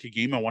that seemed like a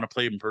game I want to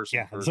play in person.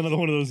 Yeah, it's another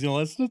one of those.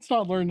 Let's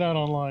not learn that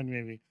online.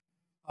 Maybe.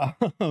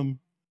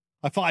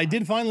 I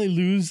did finally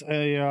lose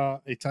a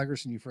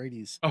Tigris and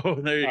Euphrates. Oh,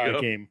 there you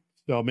go. Game.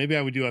 So maybe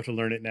I would do have to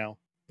learn it now,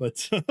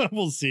 but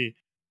we'll see.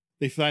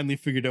 They finally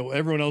figured out.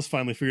 Everyone else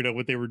finally figured out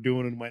what they were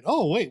doing and went,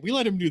 "Oh wait, we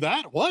let him do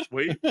that? What?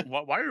 Wait,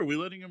 why are we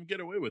letting him get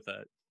away with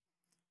that?"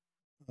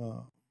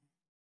 All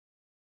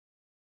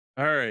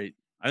right,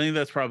 I think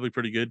that's probably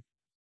pretty good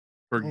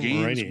for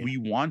games we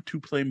want to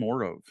play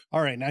more of.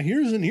 All right, now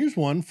here's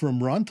one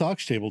from Ron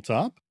Talks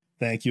Tabletop.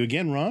 Thank you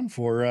again, Ron,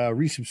 for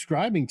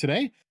resubscribing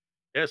today.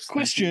 Yes.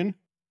 Question: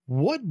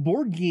 what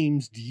board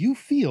games do you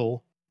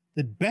feel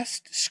that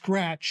best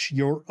scratch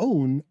your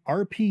own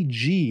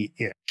RPG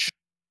itch?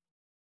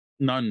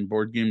 None.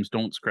 Board games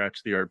don't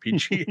scratch the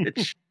RPG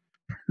itch.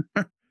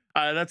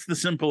 That's the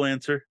simple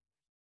answer.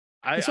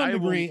 To some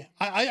degree,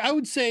 I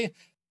would say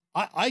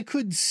I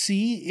could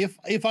see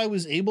if I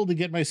was able to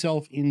get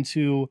myself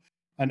into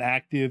an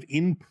active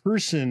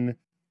in-person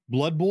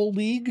Blood Bowl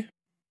league,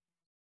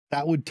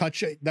 that would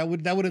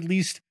at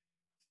least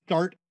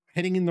start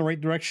heading in the right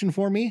direction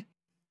for me.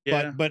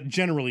 Yeah. But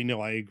generally,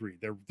 no, I agree.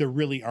 There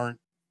really aren't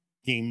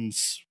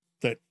games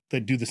that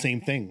do the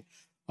same thing.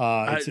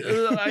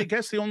 I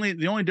guess the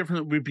only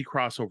difference would be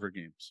crossover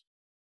games.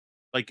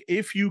 Like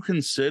if you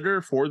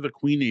consider For the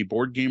Queen a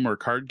board game or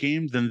card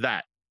game, then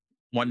that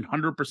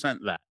 100%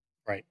 that.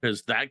 Right.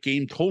 Because that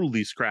game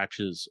totally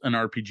scratches an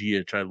RPG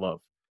itch I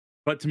love.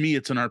 But to me,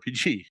 it's an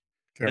RPG.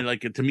 Sure. And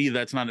like to me,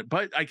 that's not it.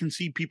 But I can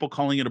see people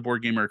calling it a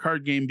board game or a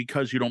card game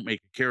because you don't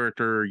make a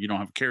character, you don't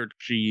have character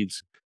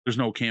sheets, there's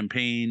no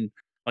campaign.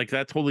 Like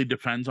that totally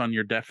depends on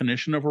your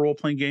definition of a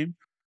role-playing game.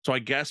 So I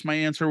guess my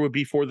answer would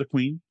be For the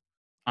Queen.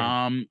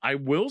 Sure. I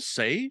will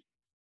say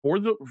for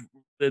the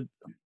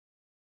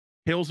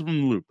Tales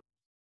from the Loop,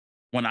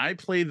 when I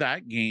play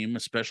that game,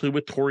 especially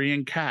with Tori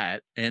and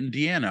Kat and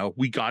Deanna,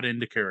 we got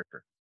into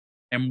character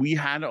and we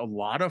had a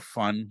lot of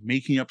fun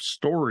making up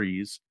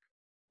stories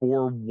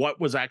for what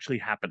was actually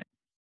happening,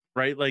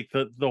 right? Like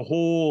the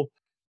whole,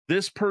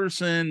 this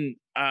person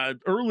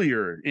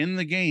earlier in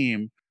the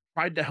game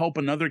tried to help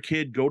another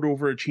kid go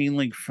over a chain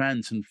link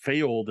fence and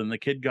failed, and the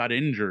kid got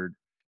injured.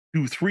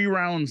 3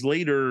 rounds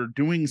later,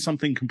 doing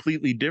something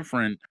completely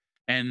different,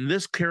 and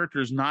this character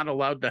is not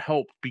allowed to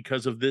help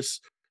because of this,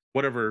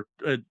 whatever,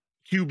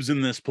 cubes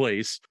in this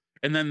place.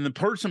 And then the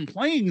person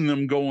playing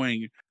them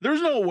going,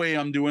 there's no way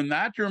I'm doing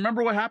that. Do you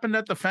remember what happened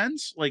at the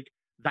fence? Like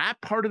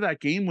that part of that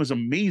game was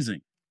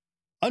amazing.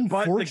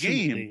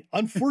 Unfortunately,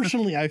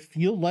 I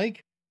feel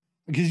like,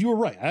 because you were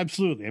right,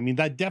 absolutely. I mean,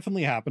 that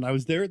definitely happened. I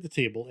was there at the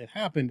table. It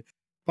happened.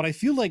 But I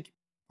feel like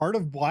part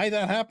of why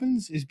that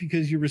happens is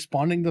because you're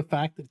responding to the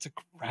fact that it's a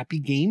crappy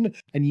game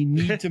and you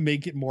need to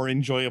make it more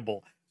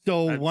enjoyable.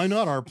 So why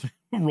not our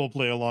role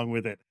play along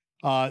with it?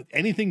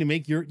 Anything to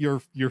make your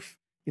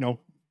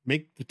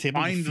make the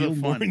table feel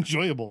more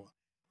enjoyable.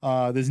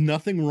 There's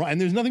nothing wrong,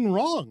 and there's nothing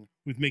wrong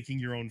with making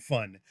your own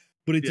fun,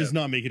 but it does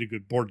not make it a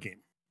good board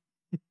game.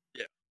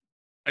 Yeah,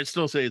 I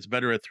still say it's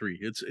better at 3.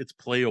 It's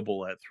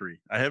playable at 3.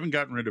 I haven't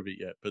gotten rid of it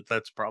yet, but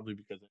that's probably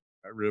because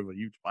I got rid of a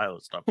huge pile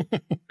of stuff.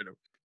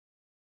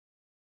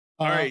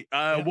 All right,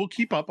 we'll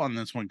keep up on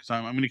this one because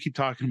I'm going to keep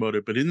talking about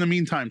it. But in the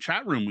meantime,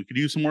 chat room, we could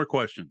use some more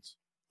questions.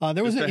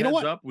 There was, you know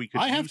what?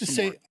 I have to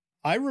say,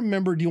 I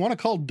remember. Do you want to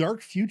call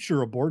Dark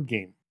Future a board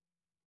game?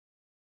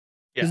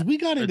 Yeah, we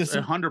got into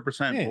some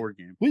 100% board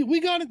game. We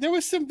got it. There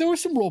was some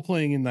role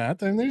playing in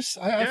that, and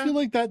I feel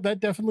like that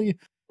definitely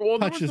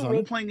touches on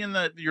role playing in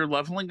that you're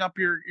leveling up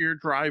your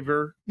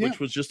driver, which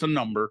was just a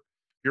number.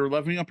 You're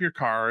leveling up your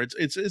car.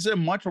 It's as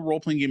much a role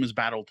playing game as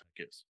BattleTech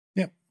is.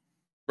 Yeah.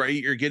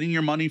 Right, you're getting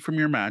your money from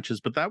your matches,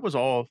 but that was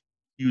all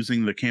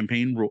using the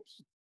campaign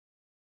rules.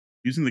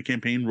 Using the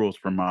campaign rules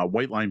from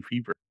White Line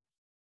Fever.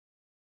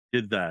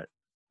 Did that.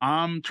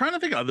 Trying to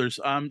think of others.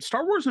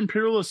 Star Wars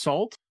Imperial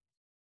Assault,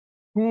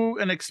 to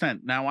an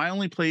extent. Now, I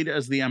only played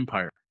as the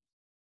Empire,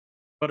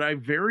 but I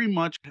very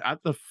much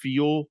got the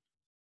feel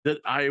that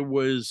I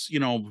was,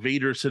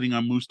 Vader sitting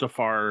on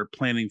Mustafar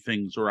planning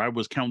things, or I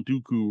was Count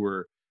Dooku,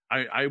 or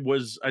I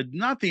was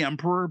not the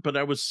emperor, but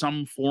I was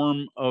some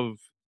form of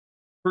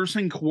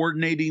person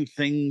coordinating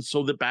things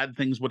so that bad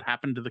things would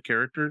happen to the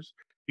characters,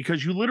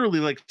 because you literally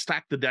like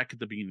stack the deck at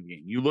the beginning of the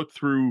game. You look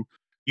through,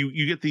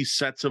 you get these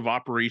sets of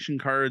operation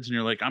cards, and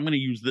you're like, I'm going to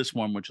use this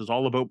one, which is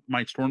all about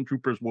my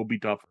stormtroopers will be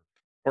tougher,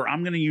 or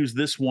I'm going to use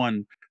this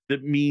one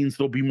that means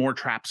there'll be more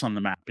traps on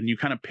the map, and you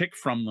kind of pick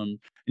from them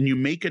and you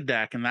make a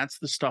deck, and that's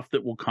the stuff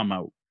that will come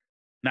out.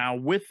 Now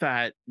with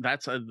that,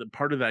 that's the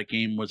part of that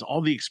game was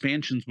all the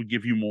expansions would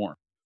give you more.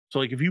 So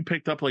like if you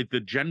picked up like the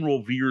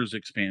General Veers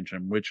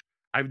expansion, which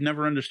I've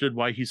never understood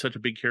why he's such a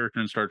big character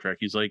in Star Trek.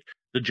 He's like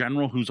the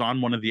general who's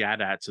on one of the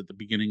AT-ATs at the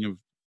beginning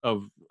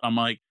of I'm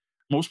like,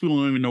 most people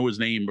don't even know his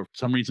name, but for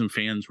some reason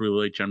fans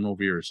really like General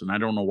Veers, and I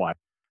don't know why.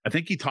 I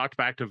think he talked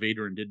back to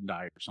Vader and didn't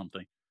die or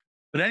something.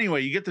 But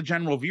anyway, you get the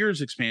General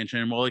Veers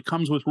expansion. Well, it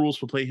comes with rules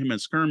to play him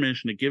as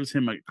skirmish, and it gives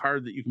him a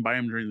card that you can buy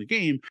him during the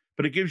game,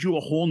 but it gives you a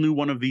whole new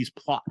one of these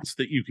plots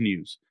that you can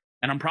use.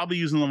 And I'm probably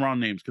using the wrong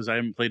names because I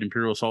haven't played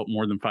Imperial Assault in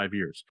more than 5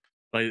 years.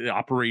 Like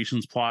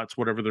operations plots,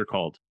 whatever they're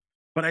called.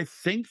 But I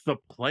think the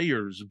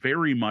players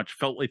very much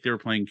felt like they were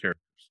playing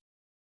characters.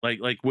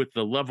 Like with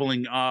the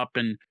leveling up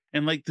and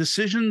like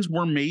decisions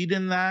were made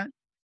in that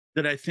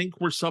I think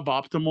were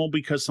suboptimal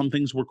because some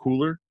things were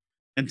cooler.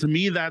 And to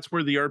me, that's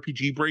where the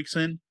RPG breaks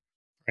in.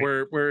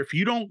 Right. Where if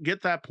you don't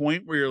get that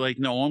point where you're like,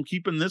 no, I'm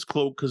keeping this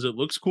cloak because it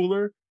looks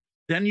cooler,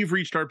 then you've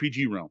reached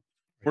RPG realm.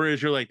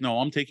 Whereas you're like, no,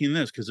 I'm taking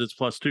this because it's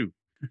 +2.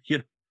 You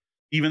know,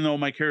 even though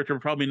my character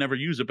would probably never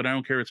use it, but I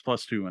don't care, it's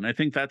 +2. And I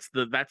think that's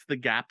the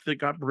gap that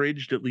got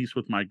bridged, at least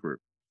with my group.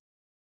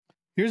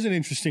 Here's an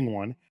interesting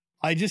one.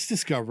 I just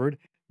discovered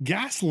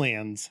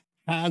Gaslands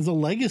has a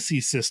legacy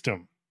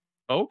system.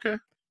 Okay.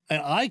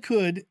 And I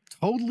could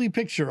totally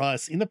picture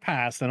us in the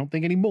past, I don't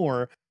think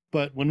anymore,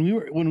 but when we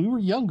were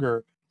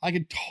younger, I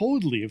could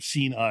totally have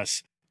seen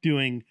us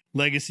doing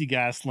legacy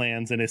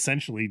Gaslands and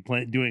essentially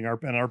doing an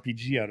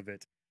RPG out of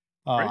it.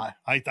 Right.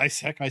 I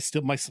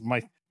still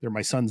they're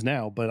my sons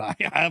now, but I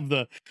have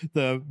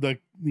the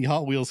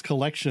Hot Wheels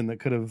collection that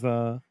could have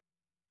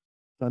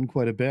done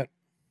quite a bit.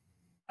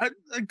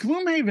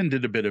 Gloomhaven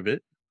did a bit of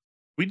it.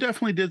 We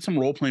definitely did some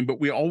role playing, but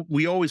we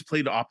always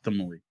played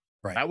optimally.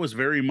 Right. That was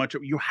very much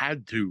you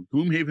had to.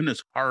 Gloomhaven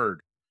is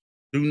hard.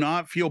 Do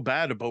not feel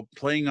bad about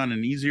playing on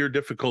an easier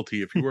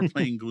difficulty if you were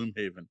playing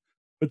Gloomhaven.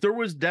 But there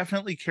was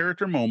definitely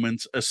character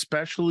moments,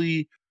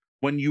 especially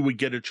when you would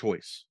get a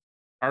choice.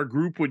 Our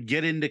group would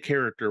get into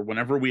character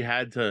whenever we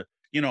had to,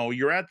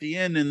 you're at the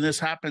end and this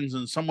happens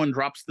and someone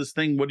drops this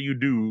thing. What do you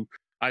do?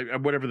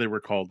 Whatever they were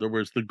called. There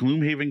was the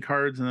Gloomhaven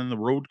cards and then the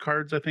road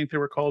cards, I think they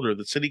were called, or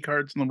the city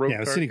cards and the road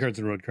cards. Yeah, city cards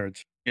and road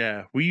cards.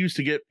 Yeah, we used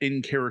to get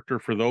in character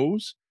for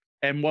those.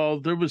 And while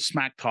there was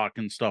smack talk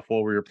and stuff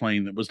while we were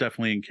playing, that was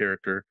definitely in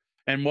character.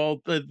 And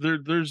while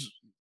there's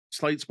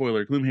slight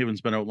spoiler,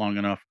 Gloomhaven's been out long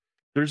enough.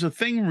 There's a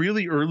thing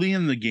really early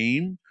in the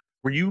game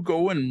where you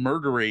go and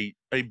murderate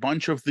a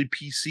bunch of the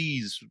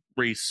PCs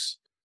race.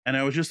 And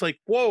I was just like,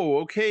 whoa,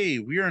 okay,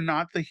 we are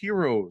not the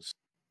heroes.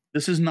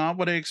 This is not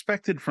what I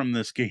expected from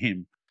this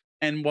game.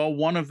 And while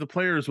one of the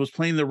players was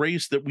playing the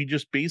race that we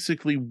just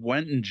basically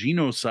went and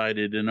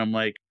genocided, and I'm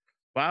like,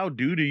 wow,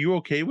 dude, are you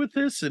okay with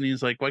this? And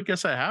he's like, well, I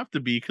guess I have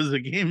to be because the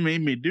game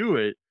made me do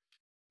it.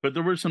 But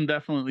there was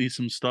definitely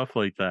some stuff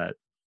like that.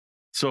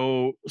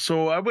 So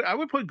I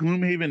would put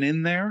Gloomhaven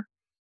in there,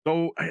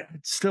 though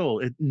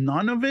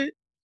none of it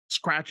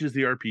scratches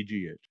the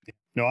RPG itch.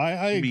 No,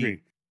 I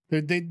agree.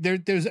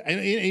 There's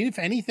if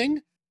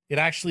anything, it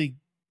actually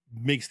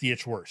makes the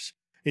itch worse.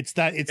 It's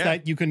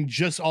that you can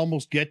just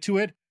almost get to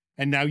it,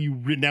 and now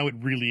it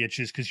really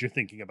itches because you're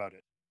thinking about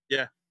it.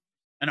 Yeah,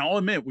 and I'll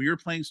admit, we were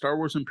playing Star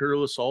Wars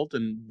Imperial Assault,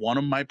 and one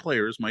of my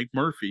players, Mike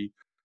Murphy,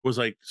 was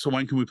like, "So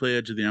when can we play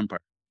Edge of the Empire?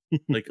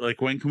 like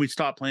when can we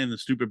stop playing the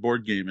stupid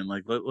board game and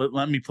like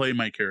let me play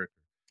my character?"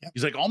 Yep.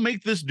 He's like, "I'll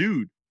make this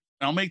dude.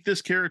 I'll make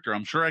this character.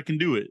 I'm sure I can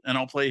do it, and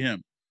I'll play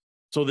him."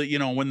 So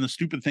that, when the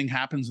stupid thing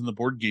happens in the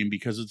board game,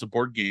 because it's a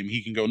board game,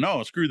 he can go,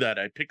 no, screw that.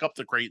 I pick up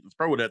the crate and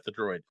throw it at the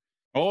droid.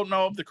 Oh,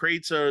 no, if the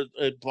crate's a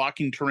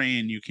blocking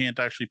terrain, you can't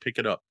actually pick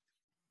it up.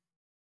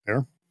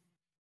 Fair.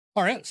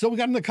 All right. So we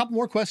got a couple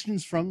more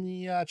questions from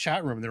the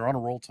chat room. They're on a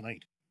roll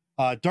tonight.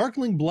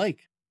 Darkling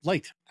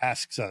Light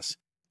asks us,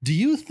 do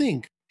you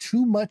think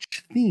too much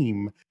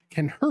theme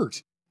can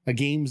hurt a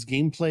game's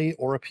gameplay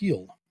or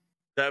appeal?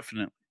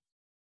 Definitely.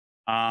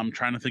 I'm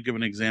trying to think of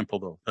an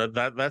example though.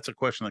 That's a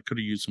question that could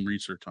have used some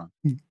research on.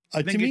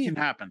 I think it can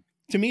happen.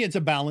 To me, it's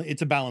a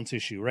balance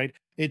issue, right?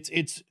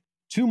 It's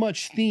too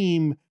much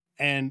theme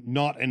and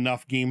not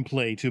enough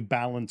gameplay to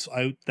balance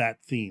out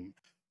that theme.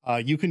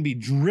 You can be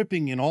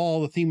dripping in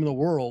all the theme of the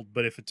world,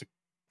 but if it's a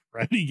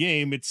cruddy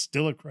game, it's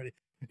still a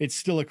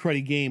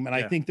cruddy game. And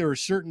I think there are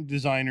certain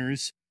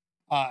designers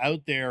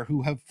out there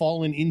who have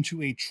fallen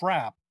into a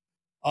trap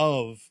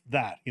of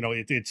that.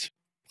 It's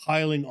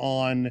piling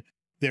on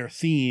their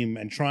theme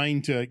and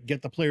trying to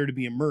get the player to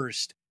be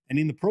immersed, and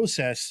in the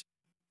process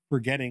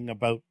forgetting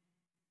about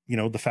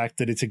the fact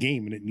that it's a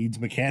game and it needs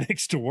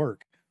mechanics to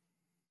work.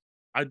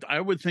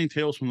 I would think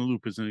Tales from the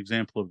Loop is an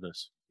example of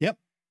this. Yep.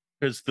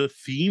 because the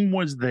theme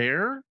was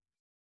there,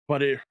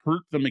 but it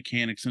hurt the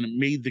mechanics and it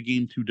made the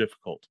game too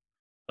difficult.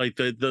 Like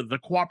the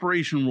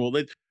cooperation rule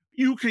that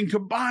you can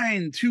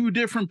combine two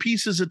different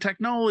pieces of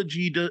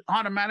technology to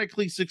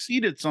automatically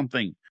succeed at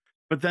something,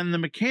 but then the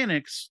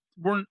mechanics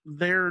weren't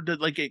there. To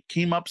like, it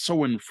came up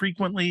so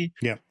infrequently.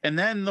 Yeah. And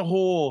then the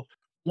whole,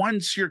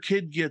 once your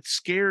kid gets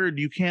scared,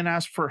 you can't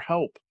ask for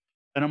help.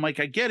 And I'm like,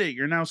 I get it.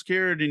 You're now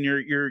scared and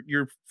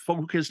you're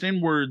focused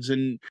inwards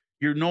and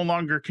you're no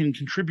longer can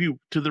contribute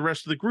to the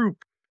rest of the group.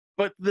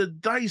 But the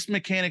dice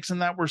mechanics in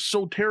that were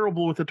so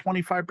terrible with a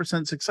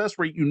 25% success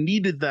rate, you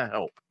needed the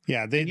help.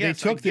 Yeah, they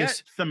took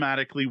this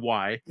thematically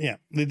why. Yeah,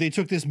 they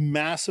took this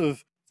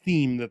massive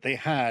theme that they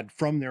had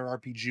from their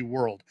RPG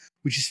world,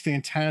 which is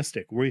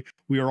fantastic. We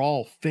are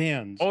all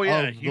fans of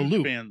the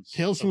Loop.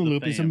 Tales from the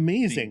Loop is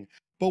amazing. Theme.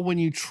 But when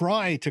you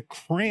try to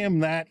cram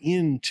that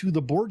into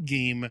the board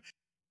game,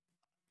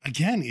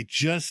 again, it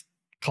just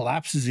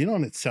collapses in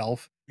on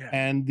itself,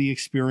 and the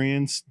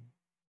experience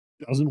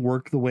doesn't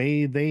work the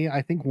way they,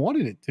 I think,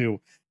 wanted it to.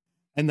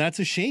 And that's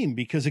a shame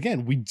because,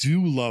 again, we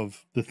do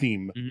love the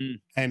theme,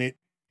 and it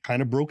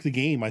kind of broke the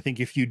game. I think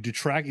if you'd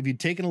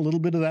taken a little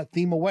bit of that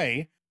theme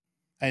away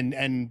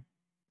and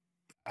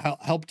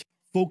helped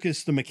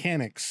focus the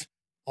mechanics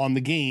on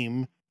the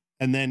game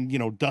and then,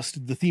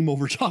 dusted the theme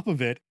over top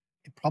of it,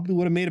 it probably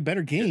would have made a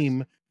better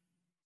game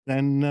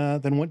than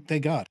what they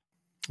got.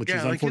 Which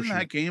is like unfortunate. in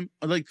that game,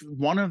 like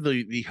one of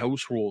the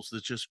house rules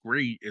that's just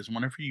great is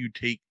whenever you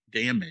take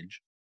damage,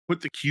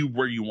 put the cube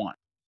where you want.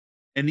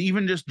 And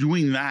even just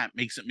doing that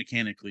makes it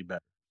mechanically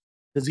better.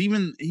 Because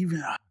even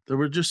there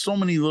were just so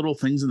many little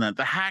things in that.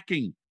 The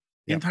hacking,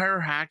 the entire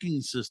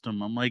hacking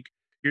system. I'm like,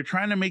 you're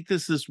trying to make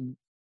this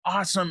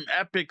awesome,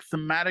 epic,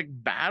 thematic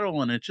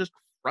battle, and it's just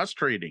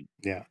frustrating.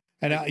 Yeah.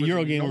 And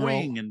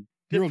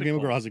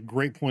Eurogamer Girl has a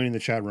great point in the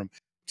chat room.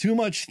 Too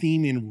much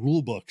theme in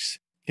rule books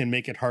can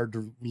make it hard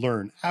to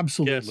learn.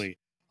 Absolutely. Yes.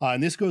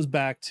 And this goes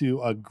back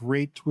to a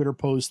great Twitter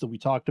post that we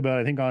talked about,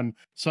 I think on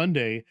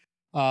Sunday,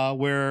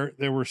 where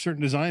there were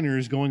certain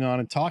designers going on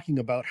and talking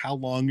about how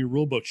long your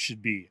rule book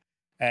should be.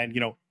 And,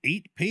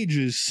 8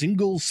 pages,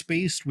 single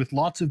spaced with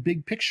lots of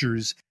big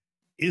pictures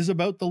is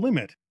about the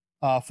limit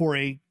for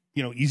a,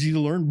 easy to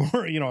learn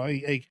board,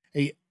 a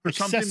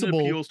accessible,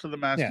 that appeals to the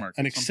mass market,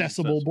 an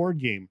accessible board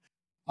game.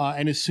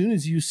 And as soon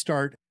as you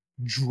start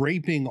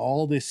draping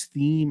all this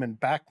theme and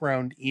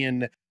background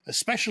in,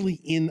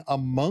 especially in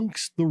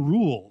amongst the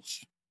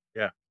rules,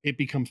 it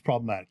becomes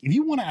problematic. If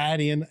you want to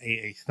add in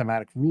a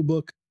thematic rule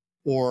book,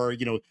 or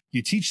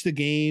you teach the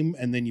game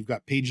and then you've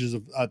got pages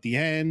at the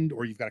end,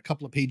 or you've got a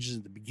couple of pages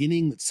at the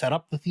beginning that set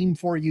up the theme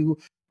for you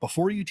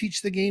before you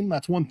teach the game,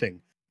 that's one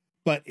thing.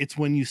 But it's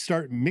when you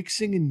start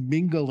mixing and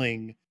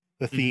mingling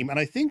the theme, and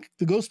I think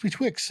the Ghost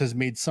Betwixt has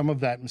made some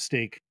of that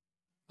mistake,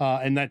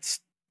 and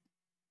that's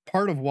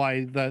part of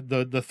why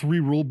the 3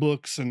 rule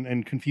books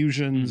and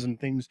confusions and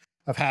things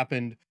have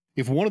happened.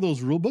 If one of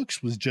those rule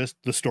books was just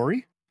the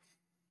story,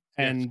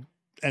 and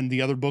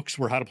the other books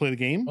were how to play the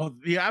game. Well,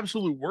 the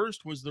absolute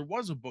worst was there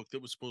was a book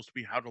that was supposed to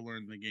be how to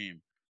learn the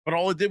game, but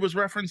all it did was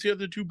reference the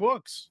other 2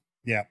 books.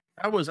 Yeah.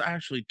 That was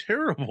actually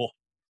terrible.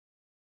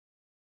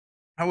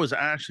 That was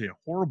actually a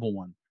horrible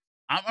one.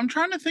 I'm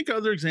trying to think of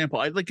other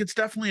example. It's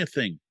definitely a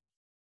thing.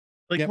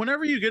 Like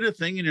whenever you get a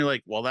thing and you're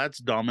like, well, that's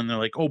dumb. And they're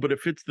like, oh, but it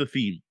fits the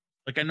theme.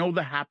 Like, I know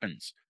that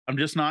happens. I'm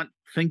just not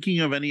thinking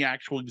of any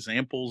actual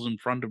examples in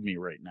front of me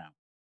right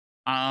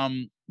now.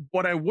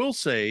 What I will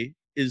say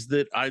is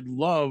that I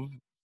love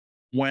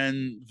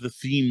when the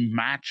theme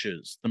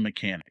matches the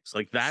mechanics.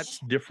 Like, that's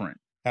different.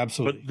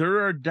 Absolutely. But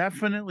there are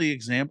definitely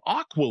examples.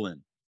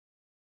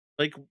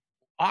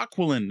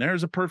 Aquilin,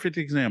 there's a perfect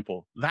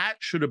example. That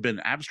should have been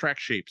abstract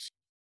shapes.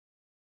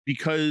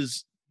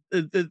 Because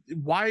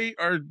why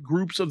are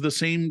groups of the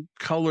same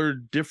color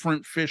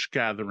different fish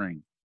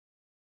gathering?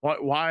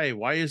 Why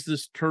is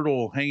this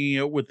turtle hanging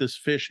out with this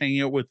fish,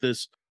 hanging out with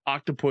this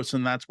octopus,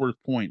 and that's worth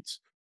points?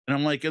 And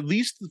I'm like, at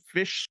least the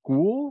fish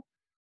school,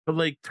 but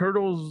like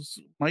turtles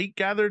might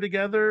gather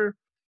together.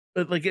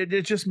 But like it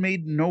just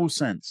made no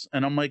sense.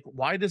 And I'm like,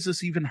 why does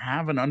this even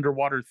have an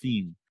underwater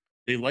theme?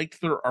 They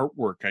liked their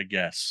artwork, I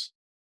guess.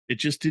 It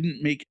just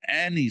didn't make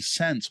any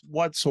sense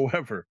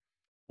whatsoever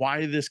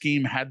why this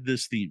game had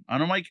this theme.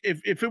 And I'm like,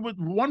 if it was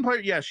one player,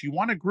 yes, you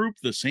want to group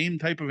the same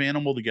type of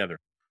animal together.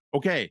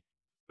 Okay.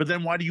 But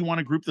then why do you want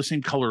to group the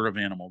same color of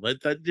animal? That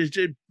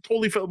it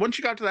totally felt, once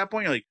you got to that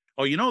point, you're like,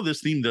 oh,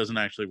 this theme doesn't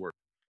actually work.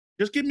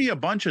 Just give me a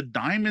bunch of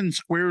diamonds,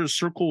 squares,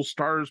 circles,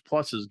 stars,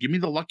 pluses. Give me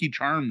the Lucky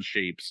Charms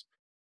shapes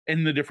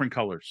in the different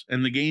colors.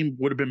 And the game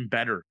would have been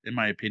better, in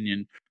my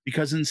opinion,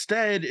 because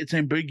instead it's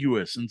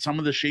ambiguous and some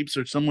of the shapes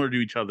are similar to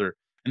each other.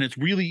 And it's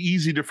really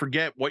easy to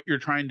forget what you're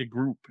trying to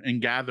group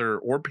and gather,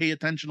 or pay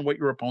attention to what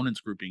your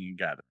opponent's grouping and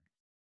gathering.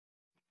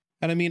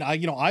 And I mean,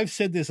 I've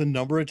said this a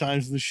number of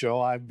times in the show.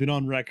 I've been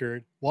on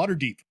record.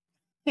 Waterdeep.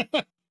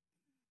 To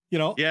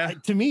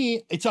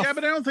me, it's but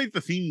I don't think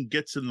the theme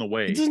gets in the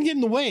way. It doesn't get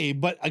in the way,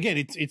 but again,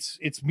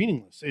 it's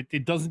meaningless.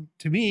 It doesn't,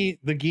 to me,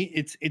 the game,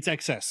 it's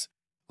excess.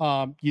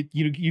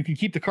 You could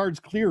keep the cards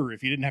clearer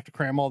if you didn't have to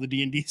cram all the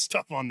D&D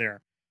stuff on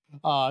there.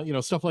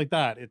 stuff like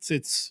that.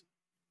 It's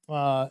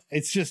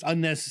just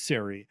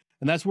unnecessary,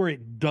 and that's where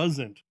it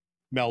doesn't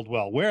meld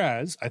well.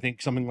 Whereas I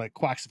think something like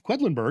Quacks of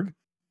Quedlinburg,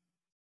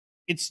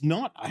 it's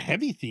not a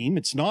heavy theme,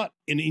 it's not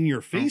an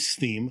in-your-face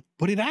theme,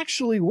 but it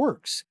actually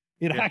works.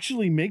 It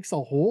actually makes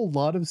a whole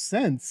lot of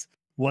sense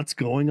what's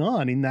going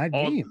on in that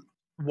game.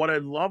 What I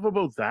love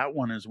about that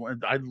one is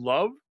I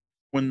love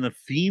when the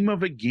theme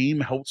of a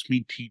game helps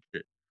me teach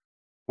it,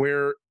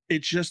 where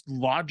it's just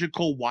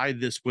logical why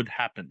this would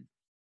happen.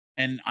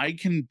 And I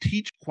can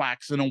teach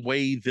Quacks in a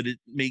way that it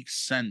makes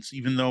sense,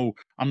 even though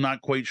I'm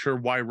not quite sure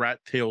why rat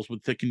tails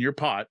would thicken your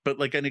pot. But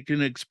like, I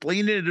can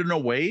explain it in a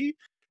way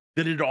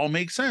that it all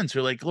makes sense.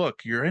 You're like,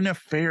 look, you're in a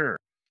fair.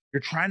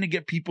 You're trying to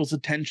get people's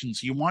attention.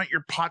 So you want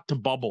your pot to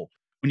bubble.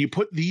 When you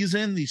put these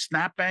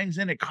snap bangs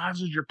in, it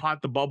causes your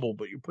pot to bubble.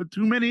 But you put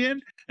too many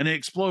in and it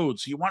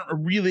explodes. So you want a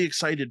really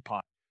excited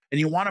pot. And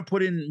you want to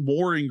put in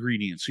more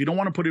ingredients. So you don't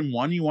want to put in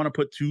one, you want to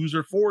put 2s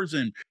or 4s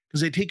in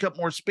because they take up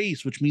more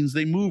space, which means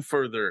they move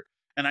further.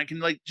 And I can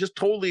like just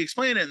totally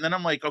explain it. And then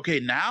I'm like, okay,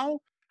 now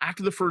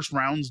after the first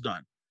round's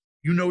done,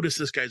 you notice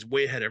this guy's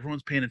way ahead.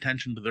 Everyone's paying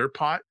attention to their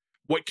pot.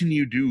 What can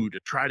you do to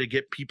try to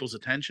get people's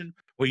attention?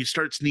 Well, you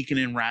start sneaking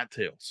in rat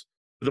tails.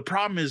 But the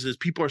problem is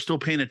people are still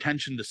paying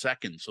attention to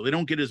seconds. So they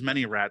don't get as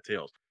many rat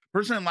tails.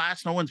 Person in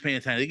last, no one's paying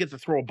attention. They get to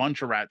throw a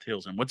bunch of rat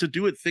tails in. What's it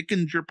do? It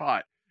thickens your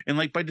pot. And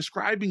like by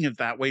describing it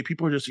that way,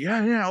 people are just,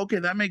 yeah, okay,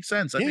 that makes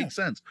sense. That makes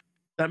sense.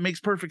 That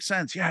makes perfect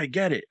sense. Yeah, I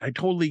get it. I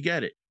totally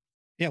get it.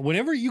 Yeah,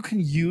 whenever you can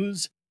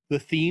use the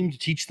theme to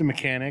teach the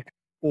mechanic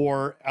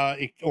or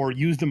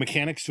use the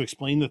mechanics to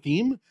explain the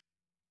theme,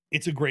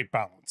 it's a great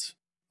balance.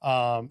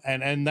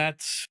 And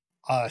that's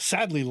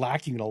sadly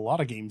lacking in a lot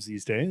of games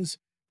these days.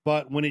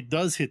 But when it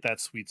does hit that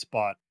sweet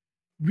spot,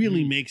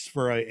 really makes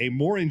for a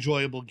more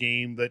enjoyable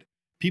game that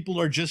people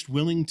are just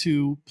willing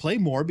to play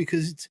more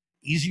because it's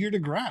easier to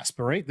grasp,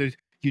 right?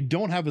 You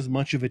don't have as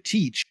much of a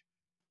teach,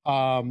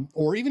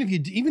 or even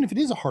if it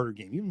is a harder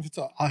game, even if it's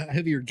a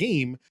heavier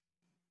game,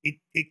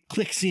 it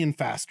clicks in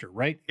faster,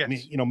 right? Yes. I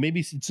mean,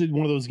 maybe it's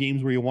one of those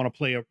games where you want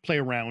to play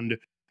around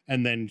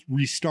and then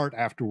restart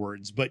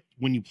afterwards. But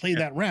when you play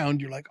that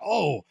round, you're like,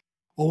 oh,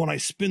 when I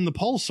spin the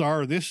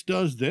pulsar, this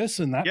does this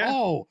and that. Yeah.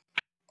 Oh,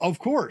 of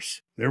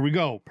course. There we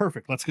go.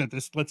 Perfect. Let's get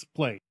this. Let's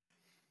play.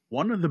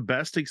 One of the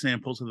best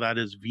examples of that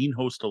is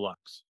Veenhost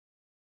Deluxe.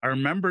 I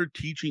remember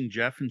teaching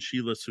Jeff and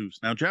Sheila Seuss.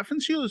 Now, Jeff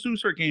and Sheila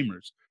Seuss are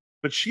gamers,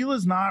 but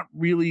Sheila's not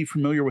really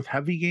familiar with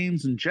heavy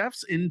games, and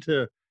Jeff's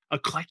into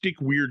eclectic,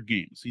 weird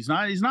games. He's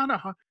not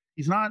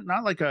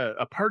like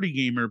a party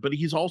gamer, but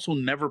he's also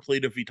never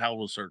played a Vital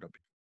Lacerda,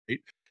 right?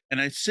 And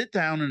I sit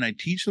down and I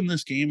teach them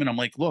this game, and I'm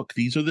like, look,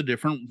 these are the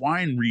different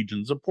wine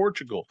regions of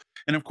Portugal.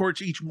 And of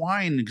course, each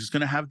wine is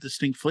going to have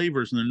distinct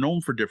flavors, and they're known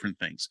for different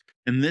things.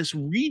 In this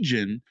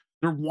region,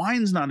 their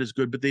wine's not as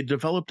good, but they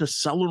developed a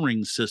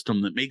cellaring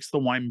system that makes the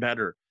wine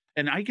better.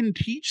 And I can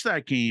teach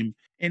that game,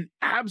 and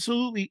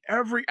absolutely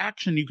every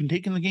action you can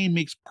take in the game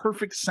makes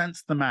perfect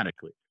sense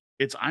thematically.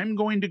 It's, I'm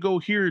going to go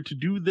here to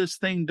do this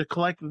thing to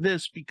collect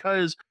this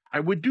because I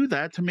would do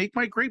that to make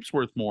my grapes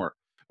worth more.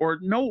 Or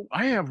no,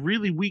 I have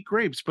really weak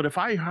grapes, but if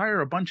I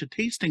hire a bunch of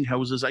tasting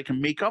houses, I can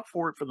make up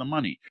for it for the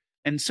money.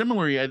 And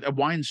similarly,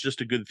 wine's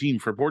just a good theme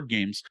for board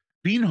games.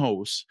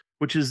 Veenhost,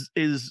 which is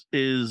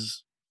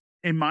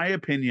in my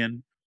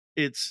opinion,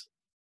 it's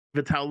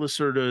Vital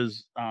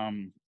Lacerda's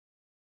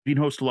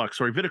Veenhost Deluxe,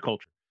 Viticulture.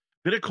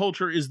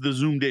 Viticulture is the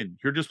zoomed in.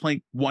 You're just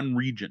playing one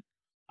region.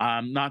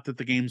 Not that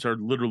the games are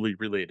literally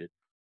related.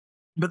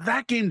 But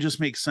that game just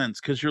makes sense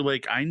because you're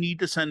like, I need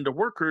to send a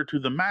worker to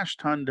the mash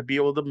tun to be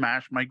able to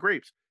mash my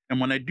grapes. And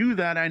when I do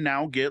that, I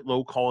now get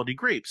low quality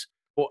grapes.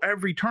 Well,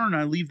 every turn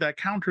I leave that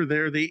counter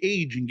there, they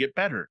age and get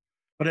better.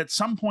 But at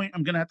some point,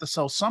 I'm going to have to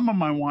sell some of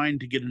my wine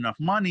to get enough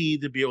money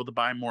to be able to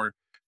buy more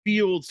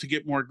fields to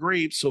get more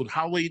grapes. So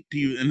how late do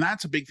you, and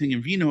that's a big thing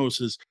in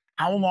Veenhost, is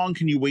how long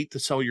can you wait to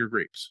sell your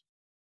grapes?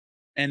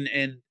 And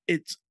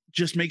it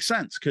just makes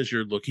sense because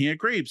you're looking at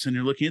grapes and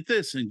you're looking at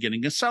this, and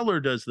getting a cellar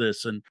does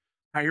this, and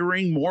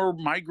hiring more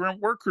migrant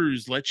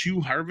workers lets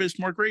you harvest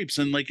more grapes.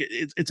 And like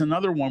it's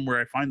another one where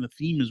I find the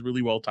theme is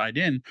really well tied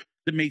in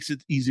that makes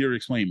it easier to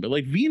explain. But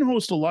like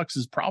Veenhost Deluxe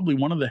is probably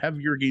one of the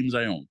heavier games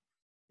I own.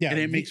 Yeah, and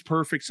it makes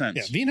perfect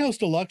sense. Yeah, Veenhost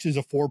Deluxe is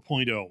a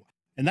 4.0.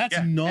 And that's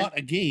not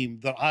a game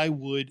that I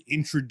would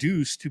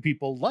introduce to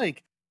people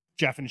like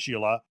Jeff and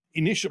Sheila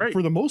initially,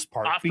 for the most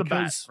part, off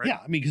because the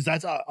bat, because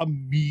that's a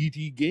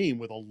meaty game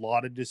with a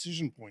lot of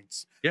decision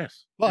points.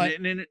 Yes, but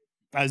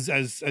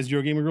as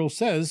Your Gamer Girl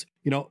says,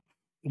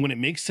 when it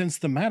makes sense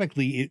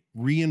thematically, it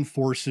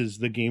reinforces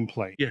the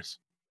gameplay. Yes.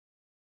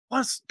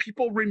 Plus,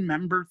 people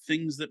remember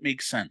things that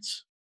make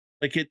sense.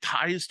 Like it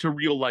ties to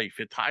real life.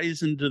 It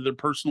ties into their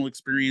personal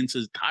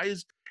experiences.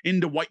 Ties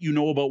into what you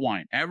know about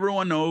wine.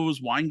 Everyone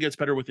knows wine gets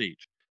better with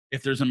age.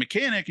 If there's a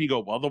mechanic and you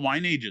go, well, the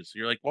wine ages.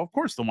 You're like, well, of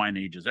course the wine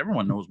ages.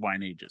 Everyone knows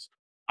wine ages.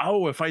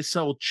 Oh, if I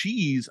sell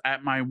cheese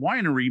at my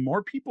winery,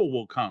 more people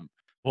will come.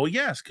 Well,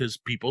 yes, because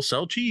people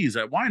sell cheese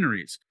at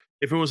wineries.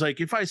 If it was like,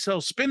 if I sell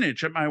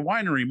spinach at my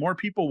winery, more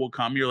people will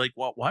come. You're like,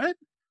 well, what?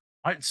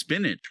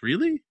 Spinach?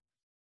 Really?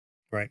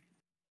 Right.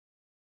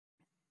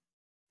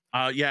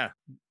 Yeah.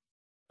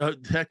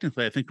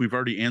 Technically, I think we've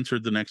already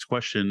answered the next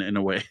question in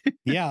a way.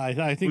 Yeah,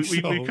 I think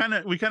we so.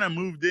 we kind of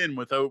moved in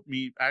without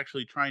me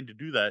actually trying to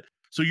do that.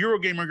 So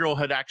Eurogamer Girl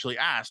had actually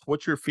asked,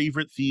 "What's your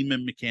favorite theme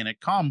and mechanic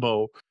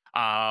combo?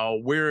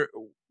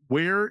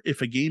 Where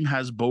if a game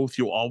has both,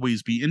 you'll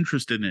always be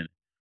interested in it."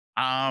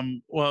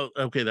 Well,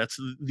 okay, that's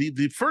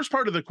the first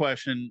part of the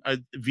question.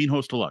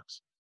 Vinhos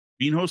Deluxe.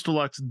 Vinhos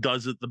Deluxe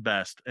does it the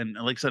best, and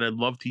like I said, I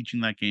love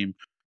teaching that game.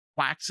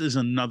 Wax is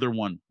another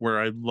one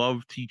where I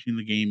love teaching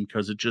the game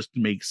because it just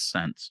makes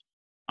sense.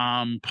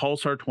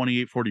 Pulsar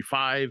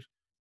 2845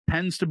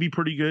 tends to be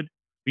pretty good,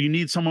 but you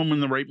need someone in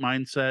the right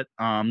mindset.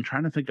 I'm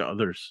trying to think of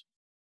others.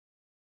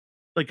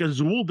 Like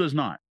Azul does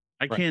not.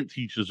 I can't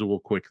teach Azul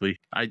quickly.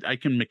 I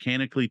can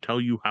mechanically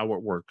tell you how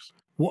it works.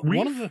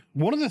 One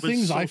of the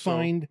things I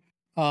find,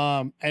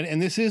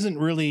 and this isn't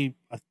really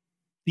a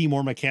theme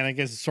or mechanic,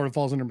 as it sort of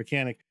falls under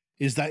mechanic,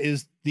 is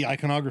the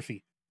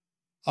iconography.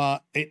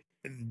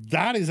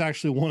 That is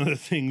actually one of the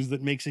things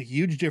that makes a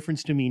huge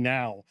difference to me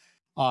now.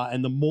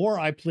 And the more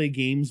I play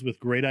games with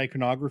great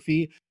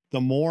iconography,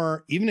 the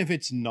more, even if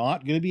it's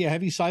not going to be a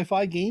heavy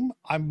sci-fi game,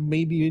 I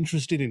may be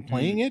interested in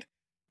playing it,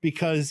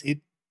 because it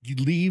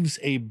leaves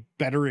a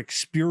better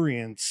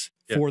experience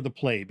for the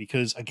play,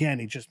 because again,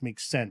 it just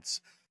makes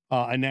sense.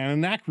 And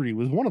Anachrony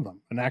was one of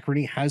them.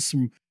 Anachrony has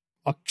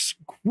a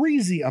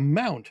crazy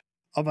amount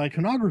of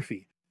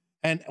iconography.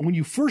 And when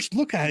you first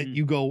look at it,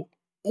 you go,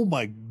 oh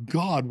my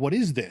God, what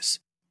is this?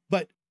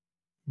 But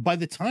by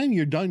the time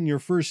you're done your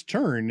first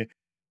turn,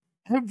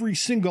 every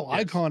single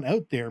icon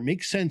out there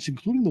makes sense,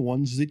 including the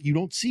ones that you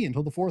don't see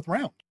until the fourth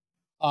round.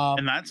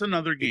 And that's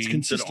another game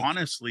that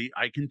honestly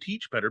I can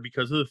teach better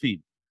because of the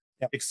theme.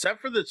 Except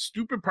for the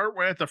stupid part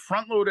where I have to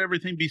front load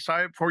everything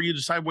before you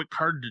decide what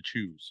card to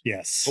choose.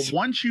 Yes. But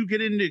once you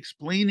get into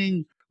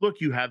explaining,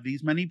 look, you have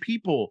these many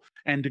people,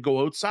 and to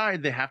go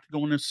outside, they have to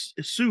go in a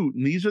suit,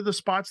 and these are the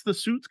spots the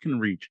suits can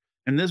reach.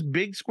 And this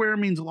big square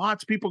means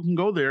lots of people can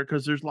go there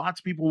because there's lots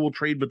of people who will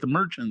trade with the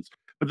merchants.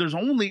 But there's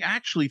only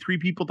actually 3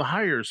 people to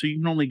hire, so you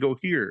can only go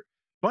here.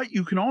 But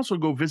you can also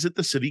go visit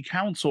the city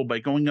council by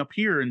going up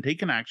here and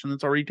take an action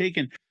that's already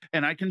taken.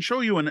 And I can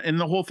show you, and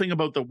the whole thing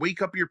about the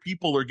wake up your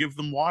people or give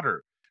them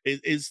water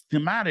is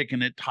thematic,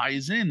 and it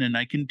ties in, and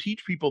I can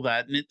teach people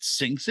that, and it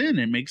sinks in.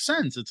 It makes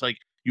sense. It's like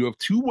you have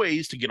 2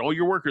 ways to get all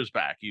your workers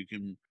back. You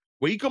can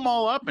wake them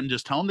all up and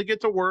just tell them to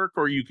get to work,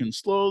 or you can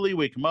slowly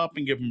wake them up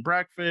and give them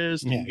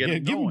breakfast. And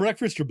give them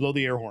breakfast or blow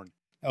the air horn.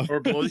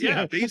 Or blow,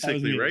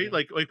 basically, right?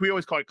 Like we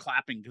always call it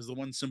clapping, because the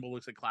one symbol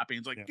looks like clapping.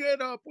 It's like,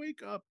 get up,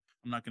 wake up.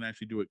 I'm not going to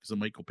actually do it because the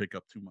mic will pick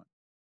up too much.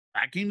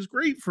 That game's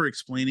great for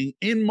explaining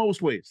in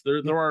most ways.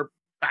 There are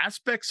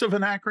aspects of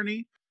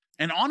Anachrony,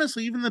 and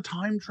honestly, even the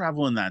time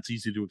travel in that's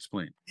easy to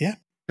explain. Yeah.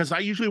 Because I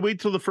usually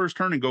wait till the first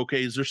turn and go,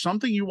 okay, is there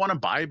something you want to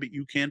buy but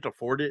you can't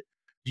afford it?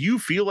 Do you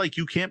feel like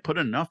you can't put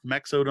enough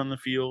mechs out on the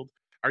field?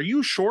 Are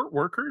you short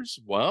workers?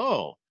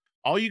 Well,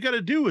 all you got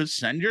to do is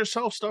send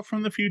yourself stuff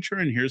from the future,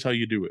 and here's how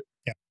you do it.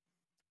 Yeah.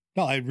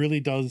 No, it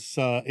really does.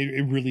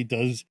 It really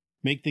does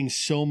make things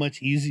so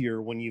much easier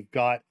when you've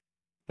got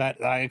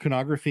that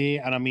iconography.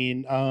 And I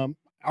mean,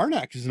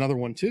 Arnak is another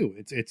one too.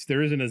 It's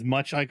there isn't as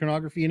much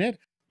iconography in it,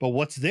 but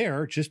what's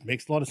there just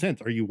makes a lot of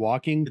sense. Are you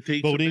walking,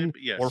 boating,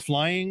 or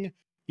flying?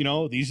 You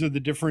know, these are the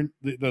different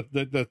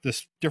the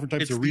different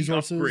types of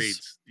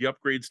resources. The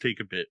upgrades take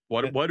a bit.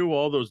 What do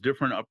all those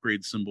different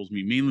upgrade symbols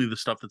mean? Mainly the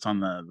stuff that's on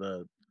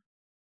the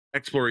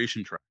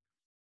exploration track.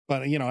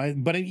 But you know,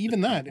 but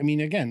even that, I mean,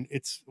 again,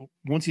 it's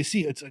once you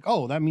see it, it's like,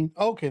 oh, that means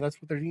okay, that's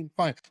what they're doing.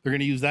 Fine, they're going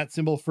to use that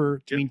symbol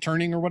to mean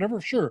turning or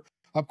whatever. Sure,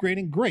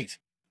 upgrading, great.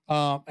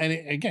 And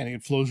again,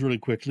 it flows really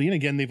quickly. And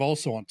again, they've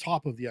also, on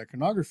top of the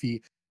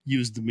iconography,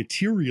 used the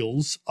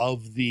materials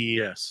of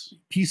the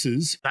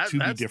pieces to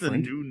be different. That's the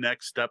new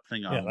next step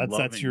thing.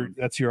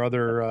 That's your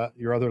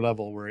other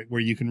level where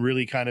you can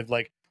really kind of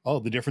like, oh,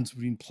 the difference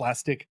between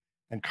plastic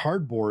and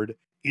cardboard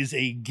is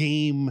a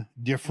game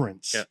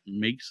difference. Yeah,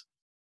 makes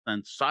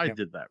sense. Scythe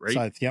did that, right?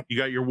 Scythe, yep. You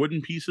got your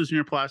wooden pieces and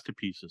your plastic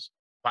pieces.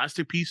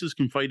 Plastic pieces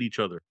can fight each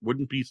other.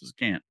 Wooden pieces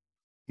can't.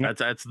 Yep.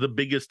 That's the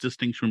biggest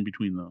distinction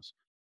between those.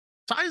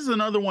 Scythe is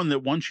another one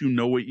that once you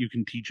know it, you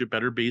can teach it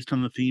better based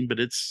on the theme, but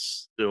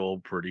it's still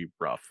pretty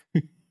rough.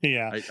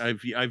 Yeah,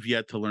 I've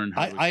yet to learn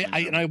how.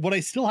 What I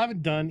still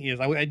haven't done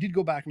is I did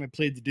go back and I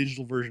played the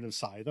digital version of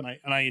Scythe, and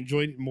I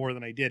enjoyed it more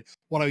than I did.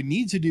 What I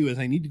need to do is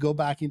I need to go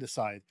back into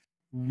Scythe,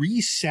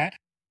 reset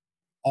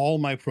all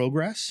my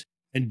progress,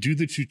 and do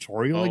the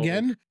tutorial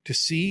again to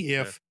see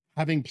if,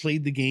 having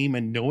played the game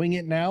and knowing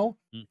it now,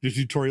 the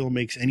tutorial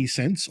makes any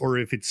sense, or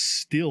if it's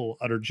still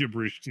utter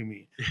gibberish to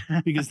me.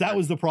 Because that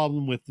was the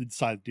problem with the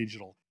Scythe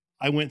Digital.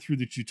 I went through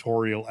the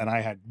tutorial and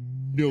I had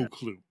no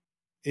clue.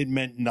 It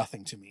meant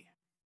nothing to me.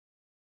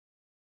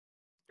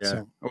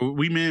 Yeah, so,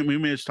 we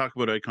managed to talk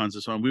about icons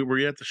this one. We were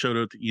at the shout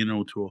out to Ian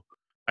O'Toole.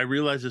 I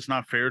realize it's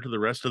not fair to the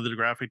rest of the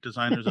graphic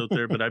designers out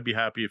there, but I'd be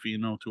happy if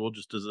Ian O'Toole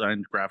just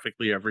designed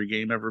graphically every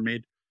game ever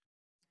made.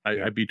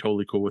 I'd be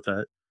totally cool with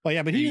that. Oh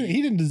yeah, but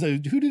he didn't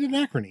design. Who did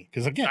Anachrony?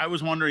 Because again, I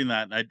was wondering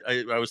that.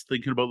 I was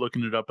thinking about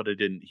looking it up, but I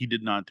didn't. He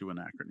did not do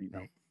Anachrony.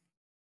 No.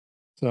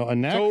 So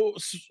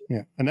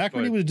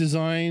Anachrony was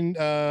designed.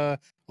 Well,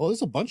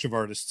 there's a bunch of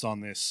artists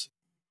on this.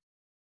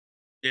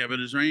 Yeah,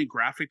 but is there any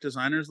graphic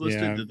designers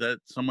listed? Yeah. Did that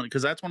someone?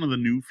 Because that's one of the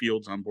new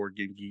fields on Board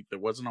Game Geek that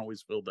wasn't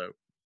always filled out.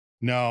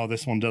 No,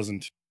 this one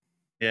doesn't.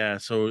 Yeah,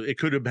 so it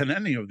could have been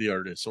any of the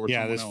artists. Or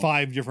yeah, there's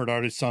 5 different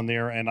artists on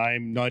there, and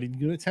I'm not even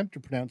going to attempt to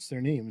pronounce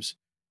their names.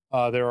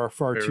 There are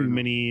far too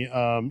many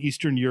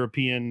Eastern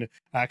European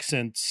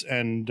accents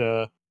and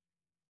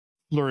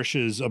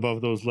flourishes above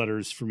those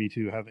letters for me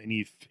to have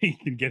any faith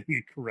in getting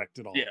it correct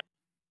at all. Yeah.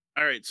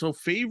 All right. So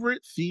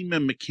favorite theme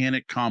and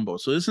mechanic combo.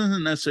 So this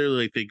isn't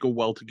necessarily like they go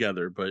well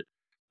together, but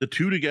the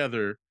two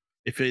together,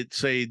 if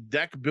it's a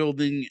deck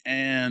building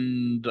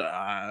and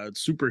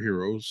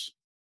superheroes,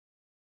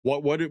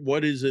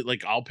 what is it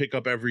like? I'll pick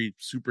up every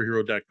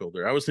superhero deck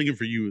builder. I was thinking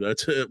for you,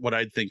 that's what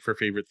I'd think for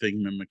favorite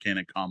theme and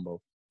mechanic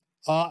combo.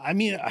 I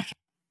mean,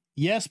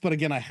 yes, but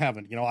again, I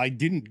haven't. I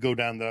didn't go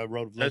down the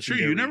road of That's true.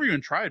 You never even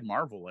tried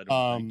Marvel. I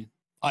don't think.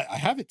 I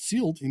have it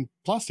sealed in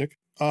plastic.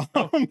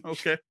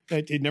 Okay.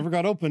 It never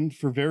got opened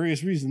for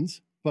various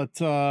reasons,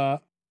 but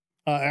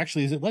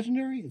actually, is it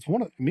legendary? It's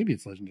maybe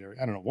it's legendary.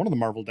 I don't know. One of the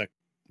Marvel deck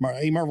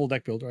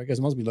builder. I guess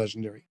it must be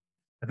legendary.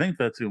 I think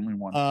that's the only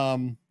one.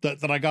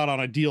 That I got on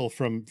a deal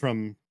from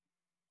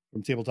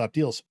Tabletop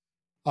Deals.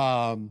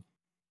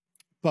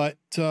 But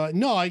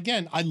no,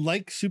 again, I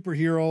like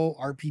superhero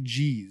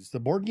RPGs. The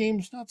board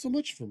games, not so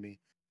much for me.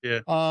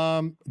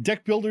 Yeah.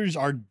 Deck builders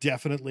are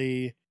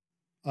definitely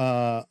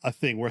a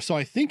thing where, so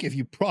I think if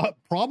you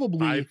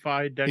probably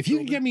sci-fi deck if you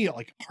can get me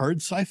like hard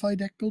sci-fi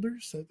deck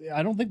builders,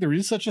 I don't think there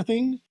is such a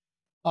thing.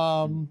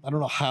 I don't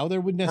know how there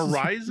would necessarily.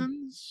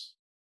 Horizons,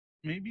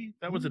 maybe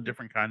that was a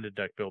different kind of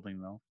deck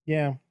building though.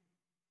 Yeah,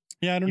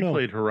 I don't know. You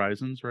played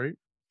Horizons, right?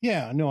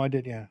 Yeah, no, I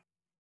did. Yeah,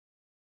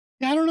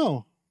 I don't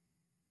know.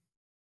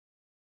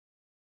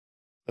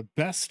 The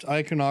best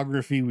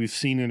iconography we've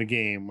seen in a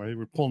game.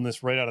 We're pulling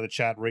this right out of the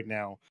chat right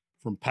now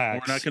from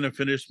PAX. We're not going to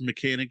finish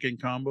mechanic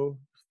and combo,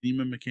 theme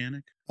and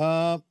mechanic.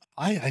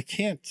 I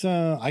can't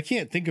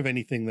think of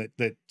anything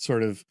that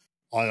sort of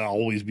I'll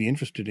always be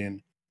interested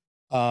in.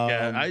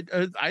 I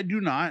do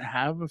not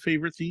have a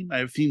favorite theme. I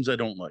have themes I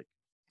don't like.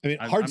 I mean,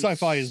 hard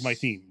sci-fi is my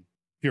theme.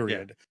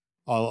 Period.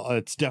 Yeah.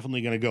 It's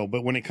definitely going to go.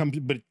 But when it comes,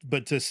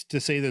 but to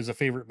say there's a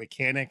favorite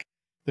mechanic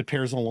that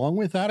pairs along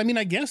with that, I mean,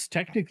 I guess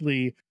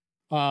technically,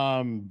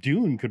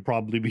 Dune could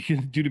probably be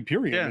Dune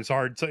Imperium. Yeah, is a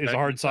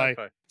hard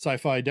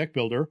sci-fi deck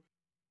builder.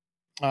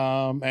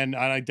 And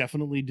I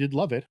definitely did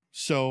love it.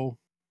 So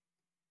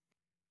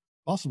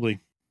possibly.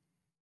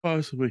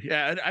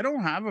 Yeah, I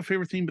don't have a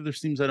favorite theme, but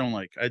there's themes I don't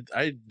like.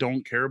 I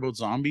don't care about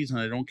zombies and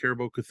I don't care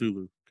about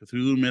Cthulhu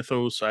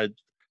mythos.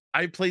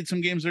 I played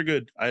some games that are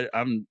good. I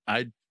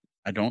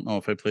don't know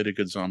if I played a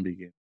good zombie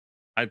game.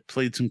 I've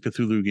played some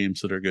Cthulhu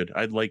games that are good.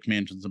 I like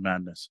Mansions of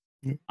Madness.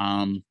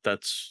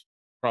 That's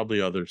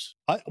probably others.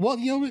 Well,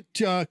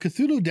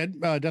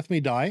 Cthulhu Death May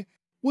Die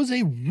was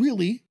a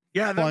really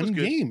fun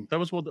game. That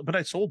was well, but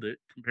I sold it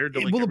compared to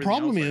the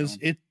problem is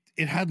it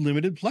had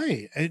limited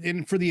play,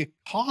 and for the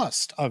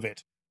cost of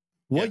it,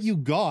 what you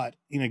got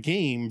in a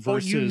game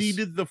versus you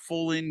needed the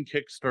full in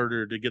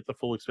Kickstarter to get the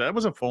full experience. That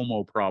was a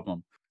FOMO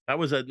problem. That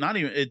was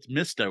it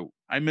missed out.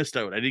 I missed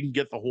out. I didn't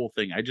get the whole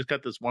thing. I just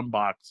got this one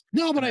box.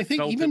 No, but I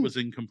think even it was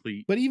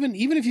incomplete. But even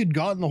if you'd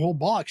gotten the whole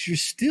box,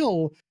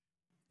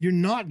 you're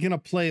not going to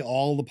play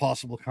all the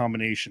possible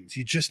combinations.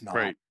 You just not.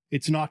 Right.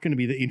 It's not going to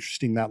be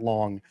interesting that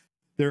long.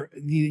 There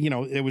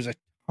was a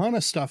ton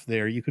of stuff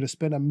there. You could have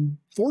spent a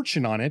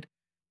fortune on it.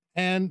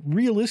 And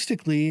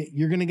realistically,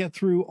 you're going to get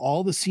through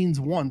all the scenes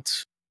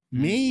once,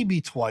 maybe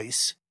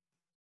twice.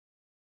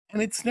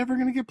 And it's never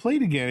going to get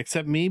played again,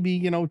 except maybe,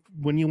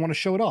 when you want to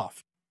show it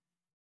off.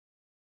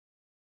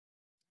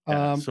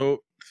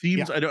 So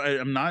themes,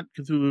 I'm not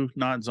Cthulhu,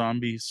 not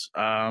zombies,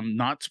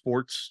 not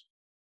sports.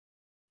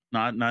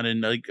 Not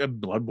in like a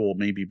Blood Bowl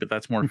maybe, but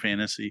that's more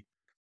fantasy.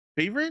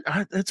 Favorite?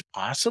 That's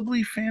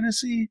possibly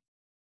fantasy.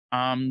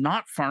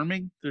 Not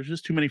farming. There's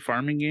just too many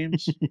farming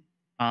games.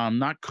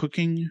 Not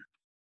cooking.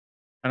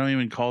 I don't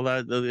even call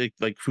that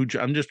like food.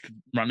 I'm just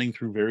running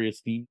through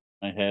various themes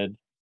in my head.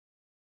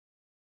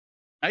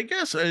 I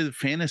guess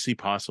fantasy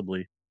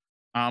possibly.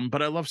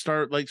 But I love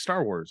Star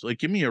Wars. Like,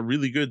 give me a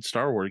really good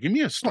Star Wars. Give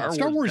me a Star Wars.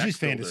 Star Wars is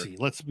fantasy.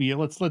 Let's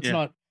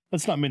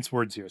not mince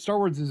words here. Star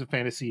Wars is a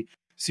fantasy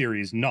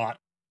series, not.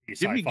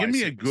 Give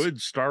me a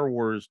good Star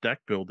Wars deck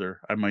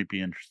builder. I might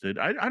be interested.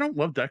 I don't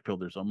love deck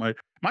builders.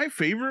 My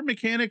favorite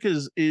mechanic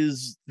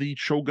is the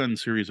Shogun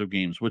series of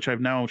games, which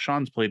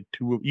Sean's played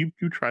two of. You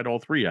tried all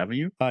three, haven't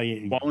you?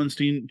 Yeah.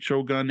 Wallenstein,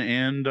 Shogun,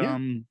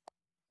 and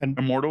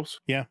Immortals.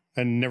 Yeah,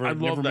 and never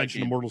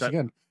mention Immortals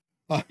again.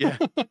 Yeah,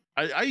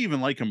 I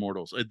even like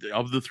Immortals.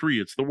 Of the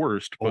three, it's the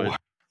worst. But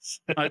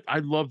I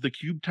love the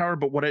Cube Tower.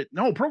 But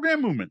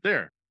program movement.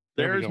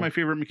 There's my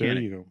favorite mechanic.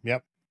 There you go.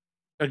 Yep.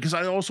 Because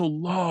I also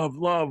love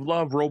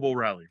Robo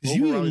Rally.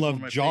 You even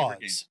love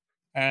Jaws,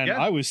 and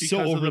I was so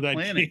over that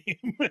game.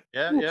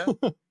 Yeah.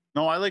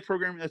 No, I like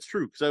programming. That's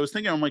true. Because I was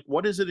thinking, I'm like,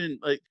 what is it in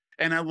like?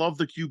 And I love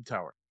the cube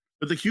tower,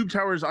 but the cube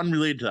tower is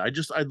unrelated to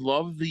that. I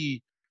love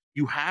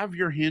you have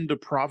your hand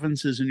of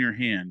provinces in your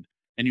hand,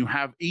 and you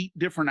have 8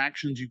 different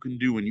actions you can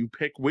do, and you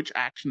pick which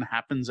action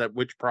happens at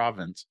which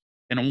province,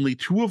 and only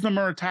 2 of them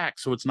are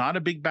attacks. So it's not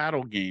a big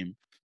battle game.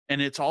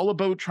 And it's all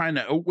about trying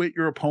to outwit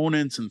your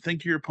opponents and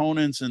think of your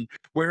opponents and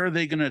where are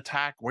they going to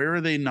attack, where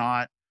are they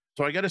not.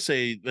 So I got to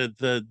say that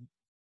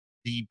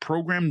the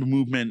programmed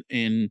movement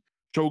in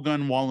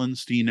Shogun,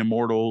 Wallenstein,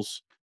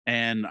 Immortals,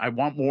 and I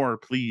want more,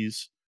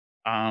 please.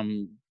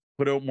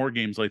 Put out more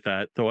games like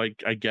that. Though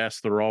I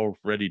guess they're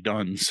already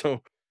done.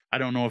 So I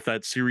don't know if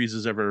that series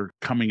is ever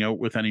coming out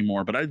with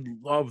anymore. But I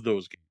love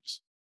those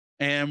games.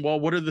 And well,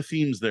 what are the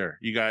themes there?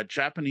 You got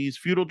Japanese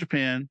feudal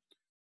Japan,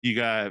 you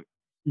got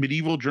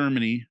medieval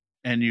Germany,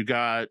 and you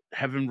got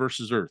Heaven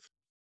versus Earth.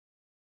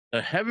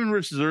 Heaven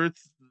versus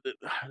Earth.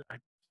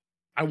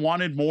 I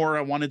wanted more.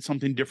 I wanted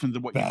something different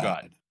than what you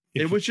got.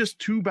 It was just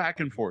too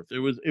back and forth. It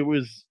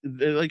was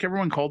like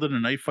everyone called it a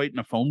knife fight in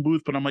a phone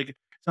booth, but I'm like,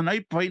 it's a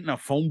knife fight in a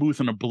phone booth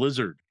in a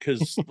blizzard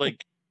because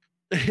like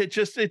it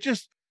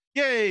just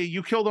yay,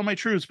 you killed all my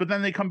troops, but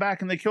then they come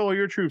back and they kill all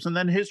your troops, and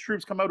then his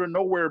troops come out of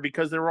nowhere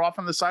because they were off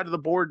on the side of the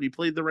board and he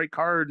played the right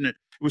card, and it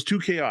was too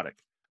chaotic.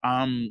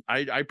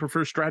 I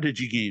prefer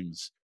strategy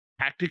games.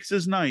 Tactics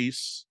is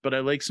nice, but I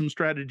like some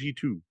strategy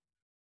too.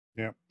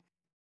 Yeah.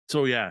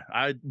 So yeah,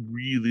 I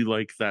really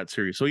like that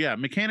series. So yeah,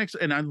 mechanics,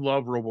 and I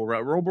love Robo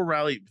Rally. Robo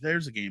Rally,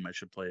 there's a game I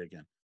should play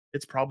again.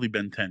 It's probably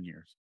been 10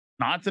 years.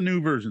 Not the new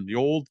version, the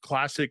old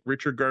classic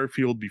Richard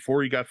Garfield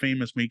before he got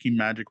famous making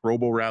magic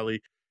Robo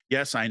Rally.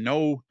 Yes, I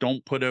know,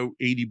 don't put out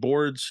 80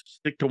 boards,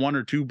 stick to 1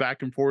 or 2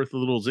 back and forth, a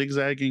little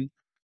zigzagging.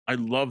 I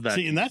love that.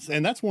 See, and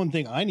that's one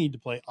thing I need to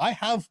play. I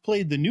have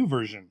played the new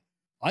version.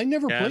 I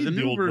never played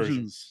the old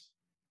versions.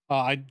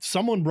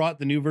 Someone brought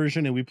the new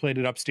version and we played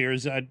it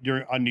upstairs on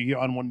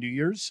one New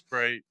Year's.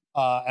 Right.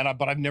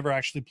 But I've never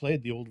actually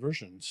played the old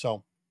version.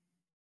 So.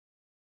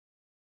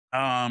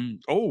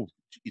 Oh,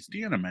 geez,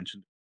 Deanna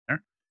mentioned it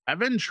there.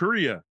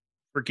 Aventuria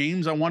for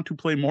games I want to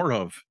play more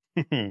of.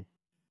 Yeah,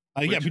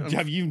 but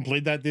have you even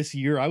played that this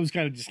year? I was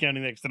kind of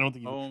discounting that because I don't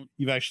think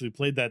you've actually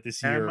played that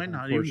this year. I might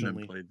not even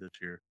have played this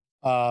year.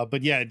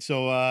 But yeah,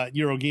 so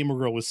Eurogamer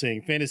Girl was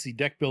saying fantasy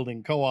deck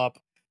building co-op.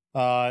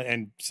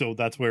 And so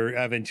that's where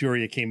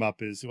Aventuria came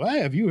up is, well,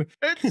 have you?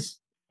 It's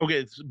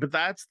okay, but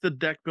that's the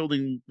deck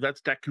building, that's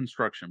deck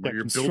construction, where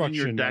you're building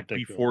your deck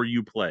before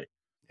you play.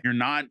 You're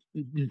not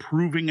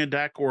improving a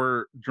deck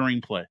or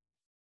during play.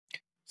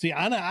 See,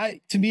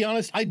 I to be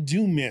honest, I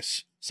do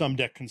miss some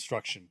deck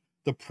construction.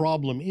 The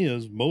problem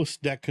is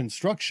most deck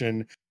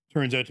construction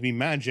turns out to be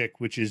Magic,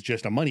 which is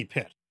just a money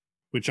pit,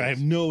 which I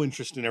have no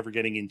interest in ever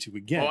getting into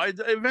again. Well,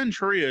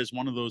 Aventuria is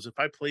one of those, if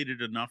I played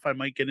it enough, I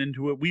might get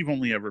into it. We've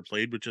only ever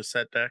played with just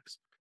set decks.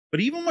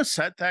 But even with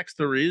set decks,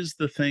 there is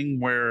the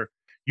thing where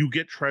you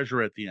get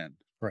treasure at the end.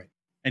 Right.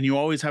 And you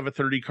always have a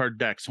 30-card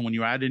deck. So when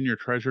you add in your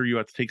treasure, you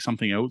have to take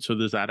something out. So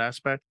there's that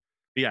aspect.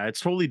 But yeah,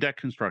 it's totally deck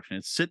construction.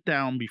 It's sit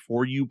down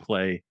before you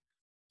play,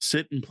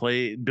 sit and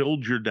play,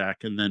 build your deck,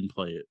 and then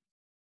play it.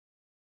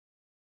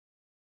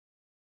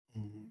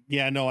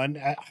 Yeah, no, and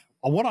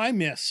what I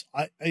miss,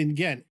 and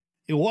again,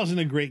 it wasn't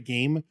a great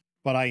game,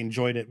 but I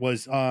enjoyed it,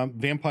 was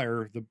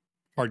Vampire, the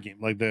card game,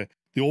 like the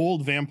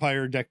old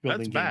Vampire deck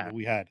building game that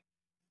we had.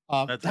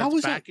 That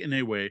was back in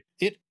a way.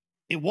 It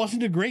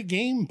wasn't a great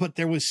game, but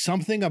there was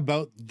something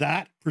about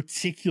that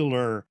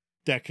particular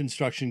deck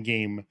construction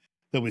game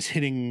that was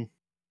hitting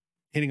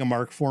a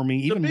mark for me.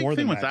 Even more than the big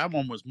thing with that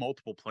one was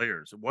multiple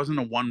players. It wasn't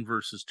a 1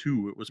 versus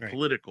 2. It was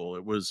political.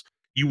 It was,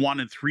 you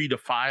wanted 3 to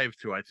 5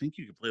 to, I think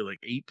you could play like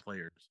 8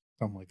 players.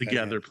 Like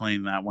together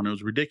playing that one. It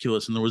was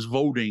ridiculous, and there was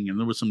voting, and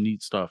there was some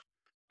neat stuff.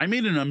 I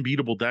made an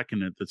unbeatable deck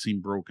in it that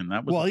seemed broken.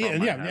 That was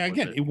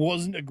again, it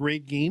wasn't a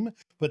great game,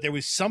 but there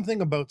was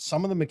something about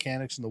some of the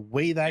mechanics and the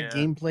way that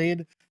game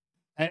played,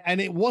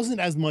 and it wasn't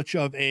as much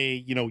of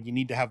a, you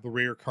need to have the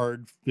rare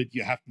card that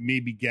you have to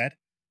maybe get.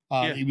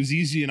 It was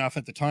easy enough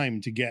at the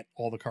time to get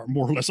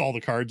more or less all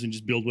the cards and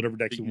just build whatever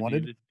decks you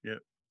wanted.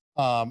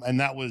 And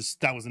that was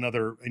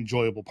another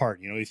enjoyable part.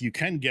 If you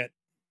can get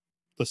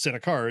the set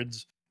of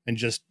cards and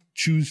just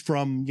choose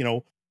from,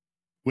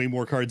 way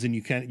more cards than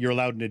you're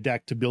allowed in a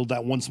deck to build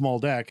that one small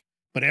deck,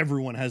 but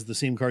everyone has the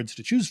same cards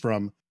to choose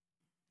from,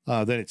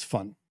 then it's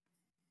fun.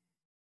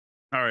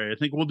 All right. I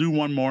think we'll do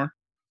one more.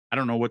 I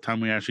don't know what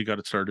time we actually got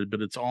it started,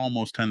 but it's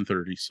almost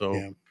 10:30.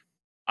 So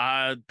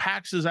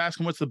Pax is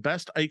asking, what's the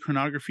best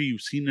iconography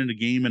you've seen in a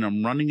game? And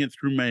I'm running it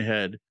through my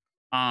head.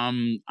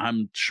 I'm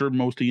sure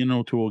most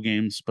of tool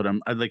games, but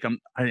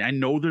I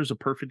know there's a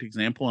perfect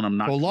example, and I'm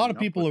not. Well, a lot of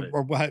people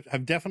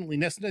have definitely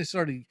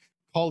necessarily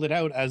called it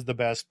out as the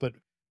best, but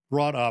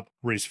brought up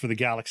Race for the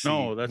Galaxy.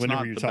 No, that's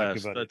not the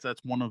best.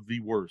 That's one of the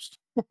worst.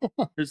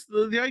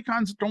 The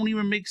icons don't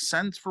even make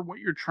sense for what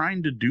you're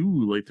trying to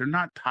do. Like, they're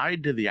not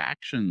tied to the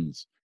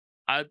actions.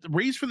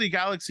 Race for the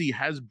Galaxy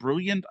has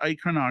brilliant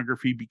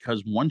iconography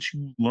because once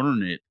you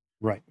learn it,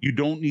 Right. You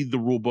don't need the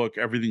rule book.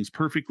 Everything's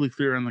perfectly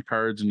clear on the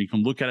cards, and you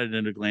can look at it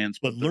at a glance.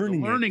 But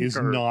learning it is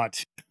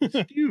not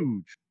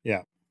huge.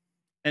 Yeah.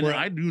 And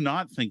I do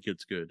not think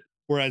it's good.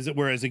 Whereas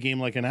a game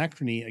like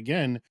Anachrony,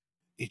 again,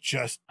 it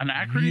just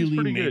Anachrony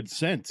really made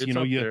sense. It's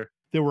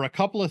there were a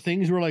couple of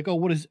things you were like, oh,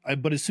 what is?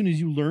 But as soon as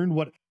you learned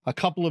what a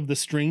couple of the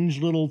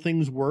strange little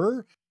things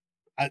were,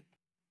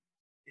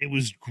 it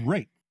was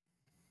great.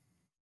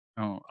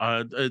 Oh,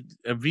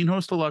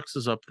 Vinhos Deluxe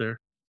is up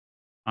there.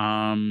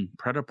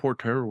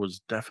 Pret-a-Porter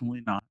was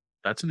definitely not.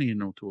 That's an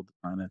E&O tool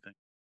design, I think.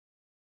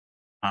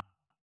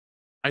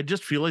 I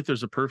just feel like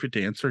there's a perfect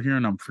answer here,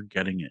 and I'm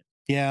forgetting it.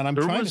 Yeah, and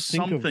there was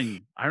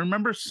something. I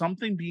remember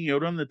something being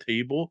out on the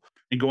table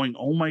and going,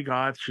 "Oh my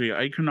God, the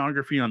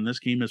iconography on this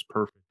game is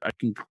perfect." I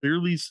can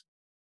clearly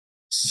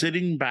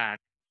sitting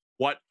back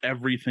what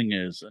everything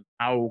is and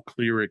how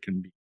clear it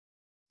can be.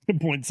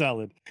 Point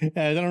salad.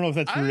 I don't know if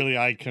that's really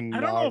iconography.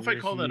 I don't know if I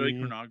call that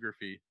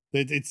iconography.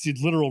 It's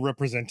literal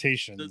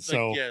representation. It's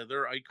so like, yeah,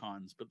 they're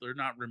icons, but they're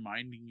not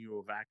reminding you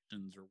of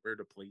actions or where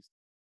to place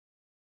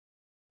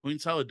them.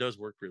 Point salad does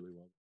work really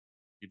well.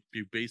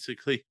 You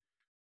basically,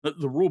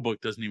 the rule book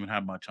doesn't even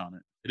have much on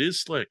it. It is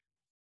slick.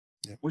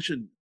 Yeah.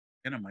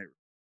 And I might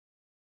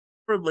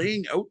for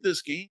laying out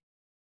this game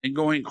and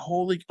going,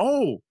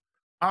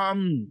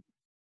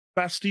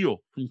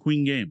 Bastille from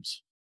Queen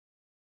Games.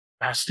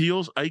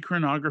 Bastille's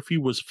iconography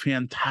was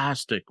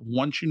fantastic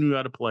once you knew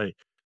how to play.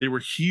 They were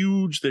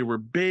huge, they were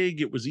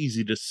big, it was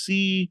easy to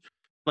see,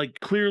 like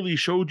clearly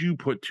showed you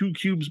put 2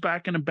 cubes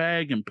back in a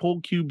bag and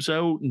pull cubes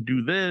out and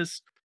do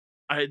this.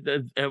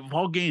 Of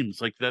all games,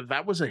 like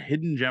that was a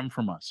hidden gem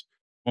from us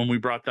when we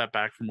brought that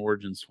back from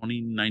Origins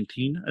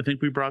 2019. I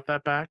think we brought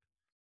that back.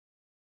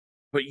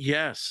 But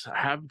yes,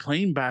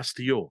 playing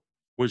Bastille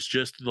was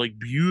just like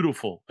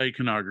beautiful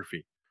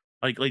iconography,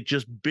 like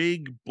just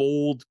big,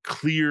 bold,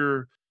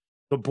 clear.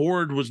 The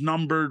board was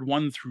numbered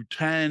 1 through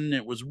 10.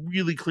 It was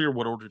really clear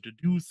what order to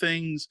do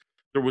things.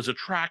 There was a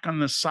track on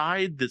the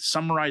side that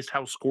summarized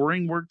how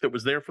scoring worked that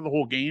was there for the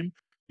whole game.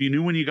 You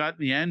knew when you got in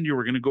the end, you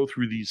were going to go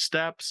through these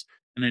steps,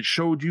 and it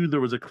showed you there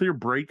was a clear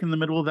break in the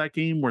middle of that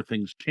game where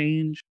things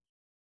changed.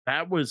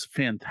 That was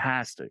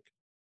fantastic.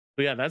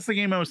 But yeah, that's the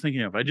game I was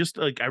thinking of. I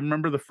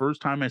remember the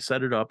first time I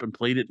set it up and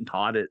played it and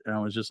taught it, and I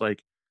was just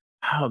like,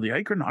 wow, the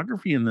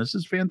iconography in this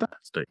is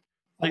fantastic.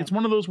 Like, it's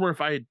one of those where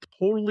if I had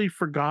totally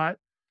forgot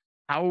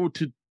how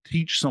to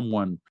teach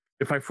someone,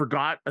 if I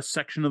forgot a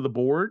section of the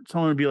board,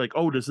 someone would be like,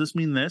 oh, does this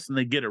mean this? And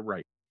they get it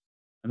right.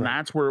 And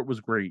that's where it was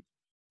great.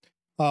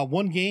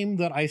 One game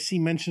that I see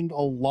mentioned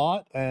a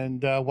lot,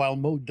 and while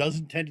Mo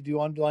doesn't tend to do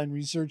online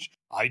research,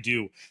 I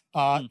do,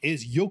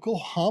 is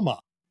Yokohama.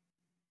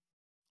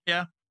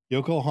 Yeah.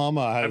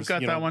 Yokohama has I've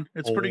got that one.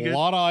 It's pretty good. A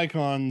lot of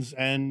icons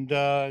and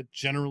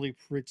generally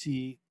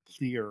pretty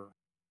clear.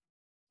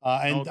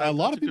 And a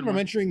lot of people are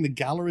mentioning the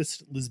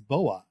Gallerist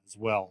Lisboa as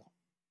well.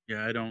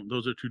 Yeah, I don't.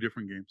 Those are 2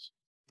 different games.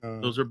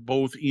 Those are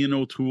both Ian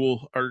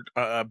O'Toole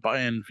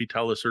and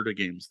Vitalis Erta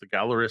games, the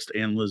Gallerist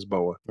and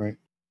Lisboa. Right.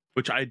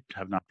 Which I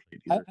have not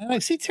played either. And I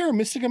see Terra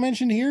Mystica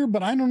mentioned here,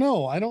 but I don't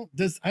know. I don't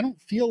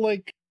feel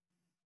like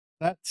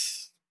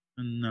that's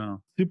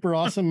super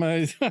awesome.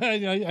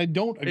 I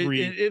don't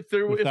agree. If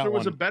there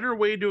was a better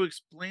way to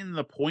explain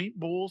the point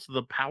bowls,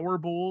 the power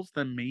bowls,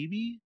 then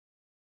maybe.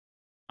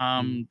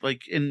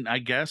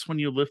 I guess when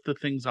you lift the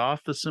things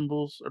off, the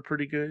symbols are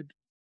pretty good.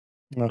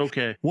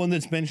 Okay. One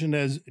that's mentioned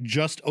as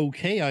just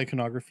okay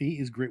iconography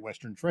is Great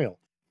Western Trail.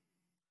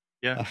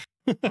 Yeah.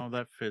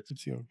 That fits.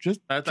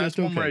 That's just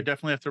one where I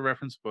definitely have to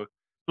reference book.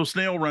 So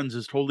Snail Runs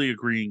is totally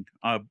agreeing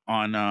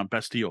on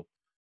Bastille.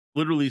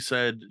 Literally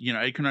said,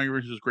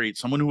 iconography was great.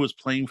 Someone who was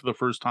playing for the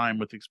first time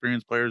with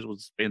experienced players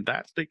was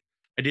fantastic.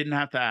 I didn't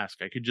have to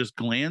ask. I could just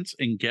glance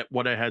and get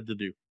what I had to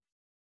do.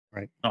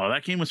 Right. Oh,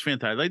 that game was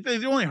fantastic. Like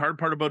the only hard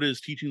part about it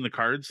is teaching the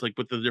cards, like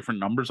what the different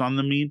numbers on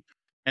them mean,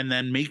 and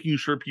then making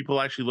sure people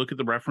actually look at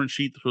the reference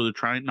sheet so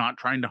they're not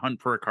trying to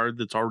hunt for a card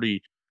that's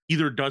already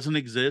either doesn't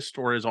exist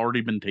or has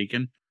already been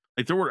taken.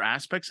 Like there were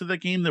aspects of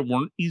that game that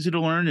weren't easy to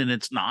learn, and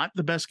it's not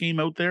the best game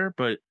out there,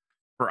 but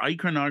for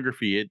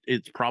iconography,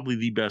 it's probably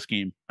the best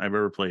game I've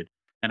ever played.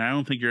 And I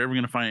don't think you're ever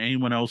going to find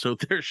anyone else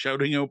out there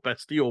shouting out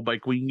Bastille by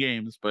Queen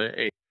Games, but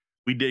hey,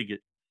 we dig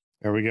it.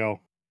 There we go.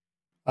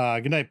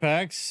 Good night,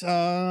 Pax.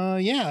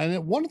 Yeah,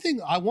 and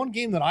one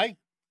game that I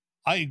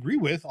agree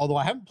with, although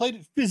I haven't played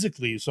it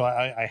physically, so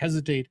I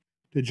hesitate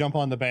to jump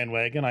on the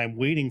bandwagon. I'm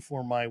waiting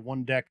for my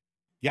One Deck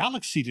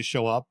Galaxy to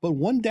show up, but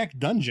One Deck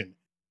Dungeon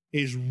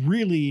is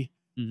really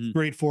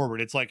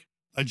straightforward. It's like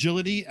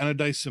agility and a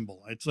dice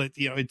symbol. It's like,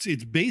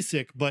 it's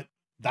basic, but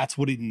that's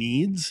what it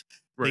needs.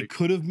 Right.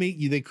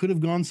 They could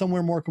have gone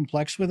somewhere more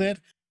complex with it,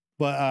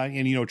 but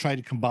tried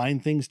to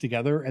combine things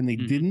together, and they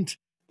didn't.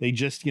 They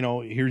just,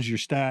 here's your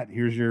stat,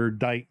 here's your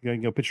die,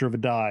 picture of a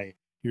die,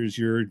 here's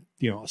your,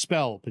 a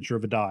spell, picture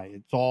of a die.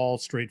 It's all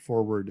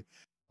straightforward,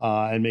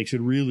 and makes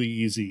it really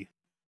easy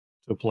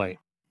to play.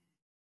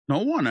 No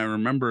one I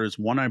remember is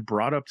one I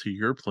brought up to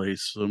your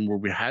place where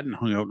we hadn't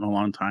hung out in a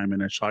long time,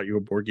 and I shot you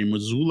a board game,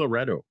 was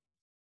Zularedo.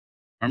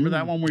 Remember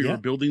that one where you were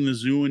building the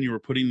zoo and you were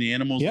putting the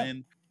animals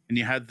in, and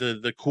you had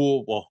the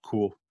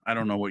cool. I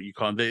don't know what you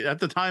call them. At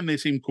the time they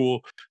seemed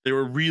cool. They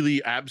were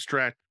really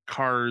abstract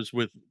cars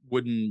with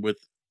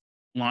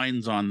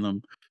lines on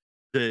them.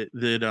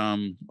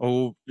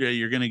 Oh yeah,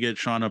 you're gonna get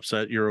Sean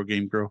upset,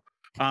 Eurogame Girl.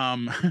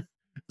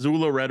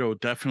 Zularedo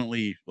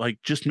definitely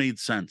just made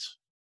sense.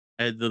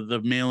 Had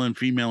the male and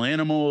female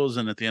animals,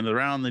 and at the end of the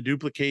round they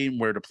duplicate and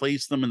where to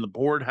place them, and the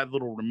board had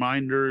little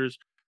reminders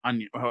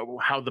on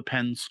how the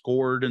pen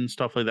scored and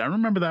stuff like that. I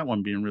remember that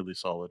one being really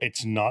solid.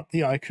 It's not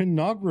the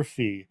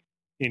iconography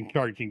in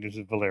Card Kingdoms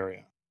of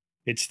Valeria.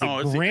 It's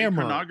the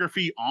grammar. The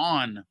iconography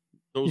on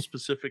those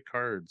specific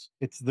cards.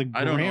 It's the grammar.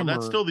 I don't know.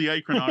 That's still the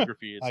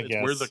iconography. It's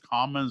where the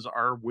commas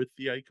are with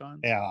the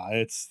icons.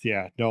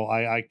 Yeah, no,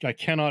 I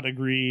cannot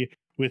agree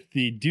with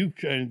the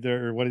Duke and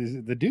what is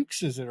it? The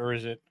Dukes, is it, or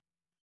is it?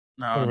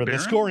 No, the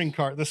scoring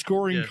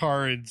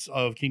cards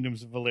of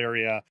Kingdoms of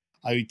Valeria,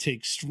 I would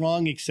take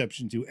strong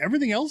exception to.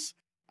 Everything else,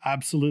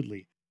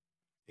 absolutely,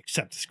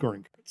 except the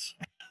scoring cards.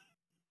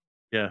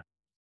 Yeah.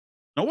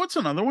 Now, what's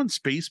another one?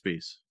 Space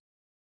Base.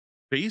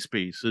 Space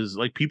Base is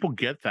people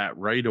get that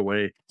right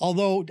away.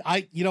 Although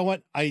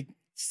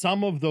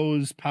some of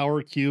those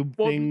power cube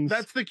things.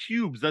 That's the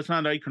cubes. That's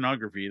not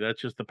iconography.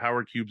 That's just the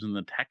power cubes and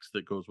the text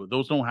that goes with.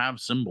 Those don't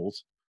have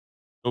symbols.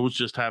 Those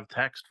just have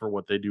text for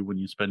what they do when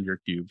you spend your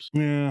cubes.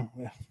 Yeah.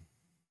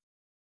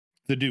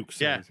 The Dukes.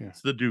 Yeah,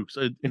 it's the Dukes.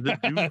 The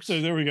Dukes. So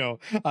there we go.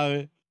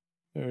 The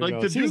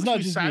Dukes,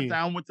 we sat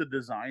down with the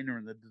designer,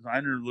 and the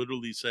designer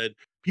literally said,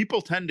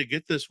 people tend to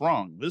get this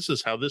wrong. This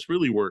is how this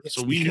really works. It's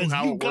so we knew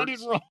how it got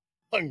works. It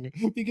wrong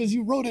because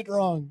you wrote it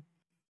wrong.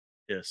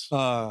 Yes.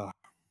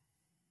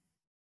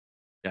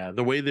 Yeah,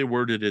 the way they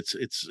worded it's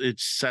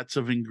sets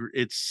of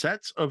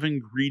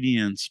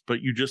ingredients,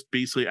 but you just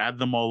basically add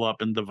them all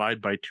up and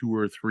divide by 2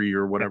 or 3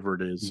 or whatever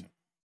it is. Yeah.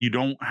 You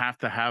don't have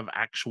to have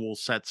actual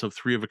sets of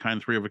 3 of a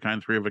kind, 3 of a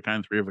kind, 3 of a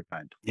kind, 3 of a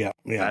kind. Yeah.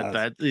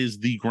 That is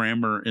the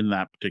grammar in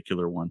that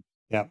particular one.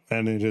 Yeah,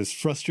 and it has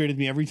frustrated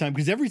me every time,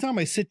 because every time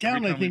I sit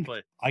down, I think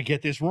I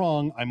get this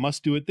wrong. I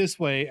must do it this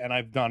way, and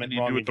I've done it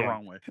wrong. You do it the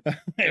wrong way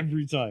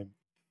every time.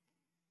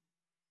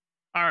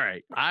 All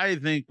right, I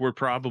think we're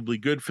probably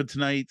good for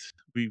tonight.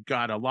 We've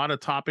got a lot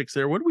of topics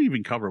there. What did we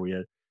even cover? We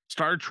had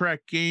Star Trek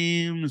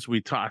games. We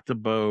talked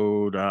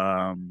about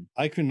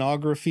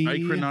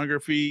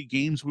iconography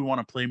games we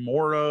want to play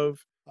more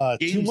of.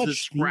 Games that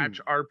scratch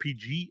theme.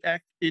 RPG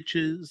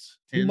itches.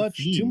 Too much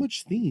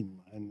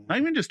theme. Not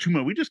even just too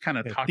much. We just kind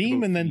of talked theme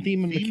about and then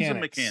theme and themes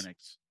mechanics. And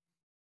mechanics.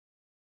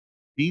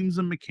 Themes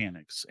and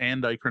mechanics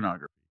and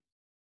iconography.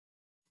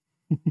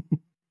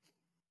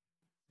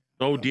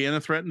 So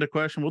Deanna threatened a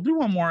question. We'll do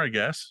one more, I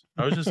guess.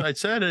 I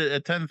said it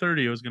at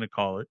 10:30 I was going to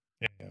call it.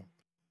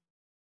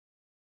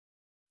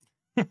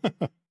 Yeah.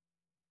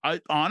 I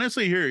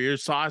honestly hear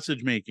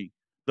sausage making.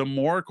 The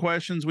more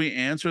questions we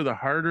answer, the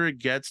harder it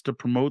gets to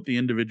promote the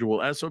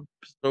individual episode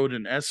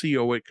and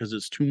SEO it, because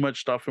it's too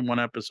much stuff in one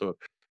episode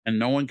and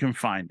no one can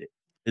find it.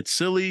 It's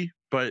silly,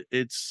 but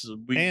it's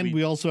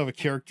we also have a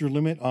character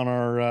limit on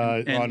our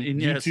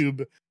YouTube.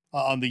 Yes.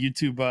 On the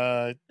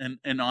YouTube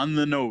and on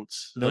the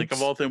notes. Like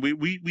of all things,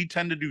 we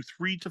tend to do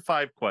 3 to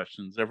 5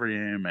 questions every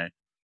AMA.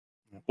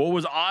 Yeah. What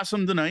was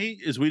awesome tonight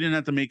is we didn't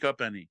have to make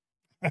up any.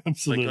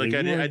 Absolutely.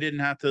 I didn't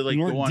have to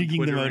go on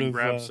Twitter and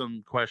grab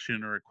some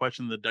question or a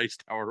question the Dice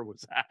Tower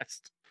was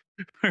asked.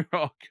 We're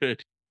all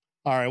good.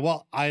 All right.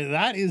 Well,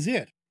 that is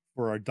it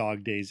for our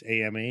Dog Days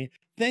AMA.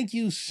 Thank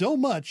you so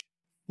much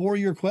for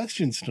your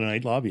questions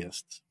tonight,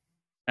 lobbyists.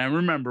 And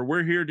remember,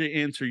 we're here to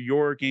answer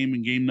your game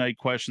and game night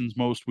questions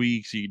most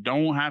weeks. You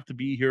don't have to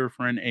be here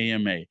for an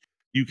AMA.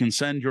 You can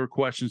send your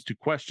questions to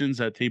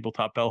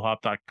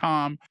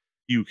questions@tabletopbellhop.com.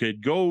 You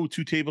could go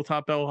to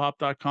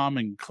tabletopbellhop.com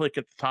and click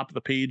at the top of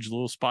the page, the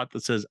little spot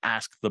that says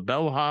Ask the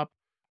Bellhop.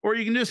 Or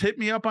you can just hit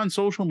me up on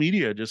social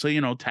media. Just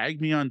tag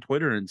me on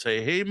Twitter and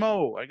say, hey,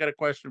 Mo, I got a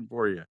question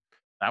for you.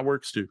 That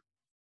works too.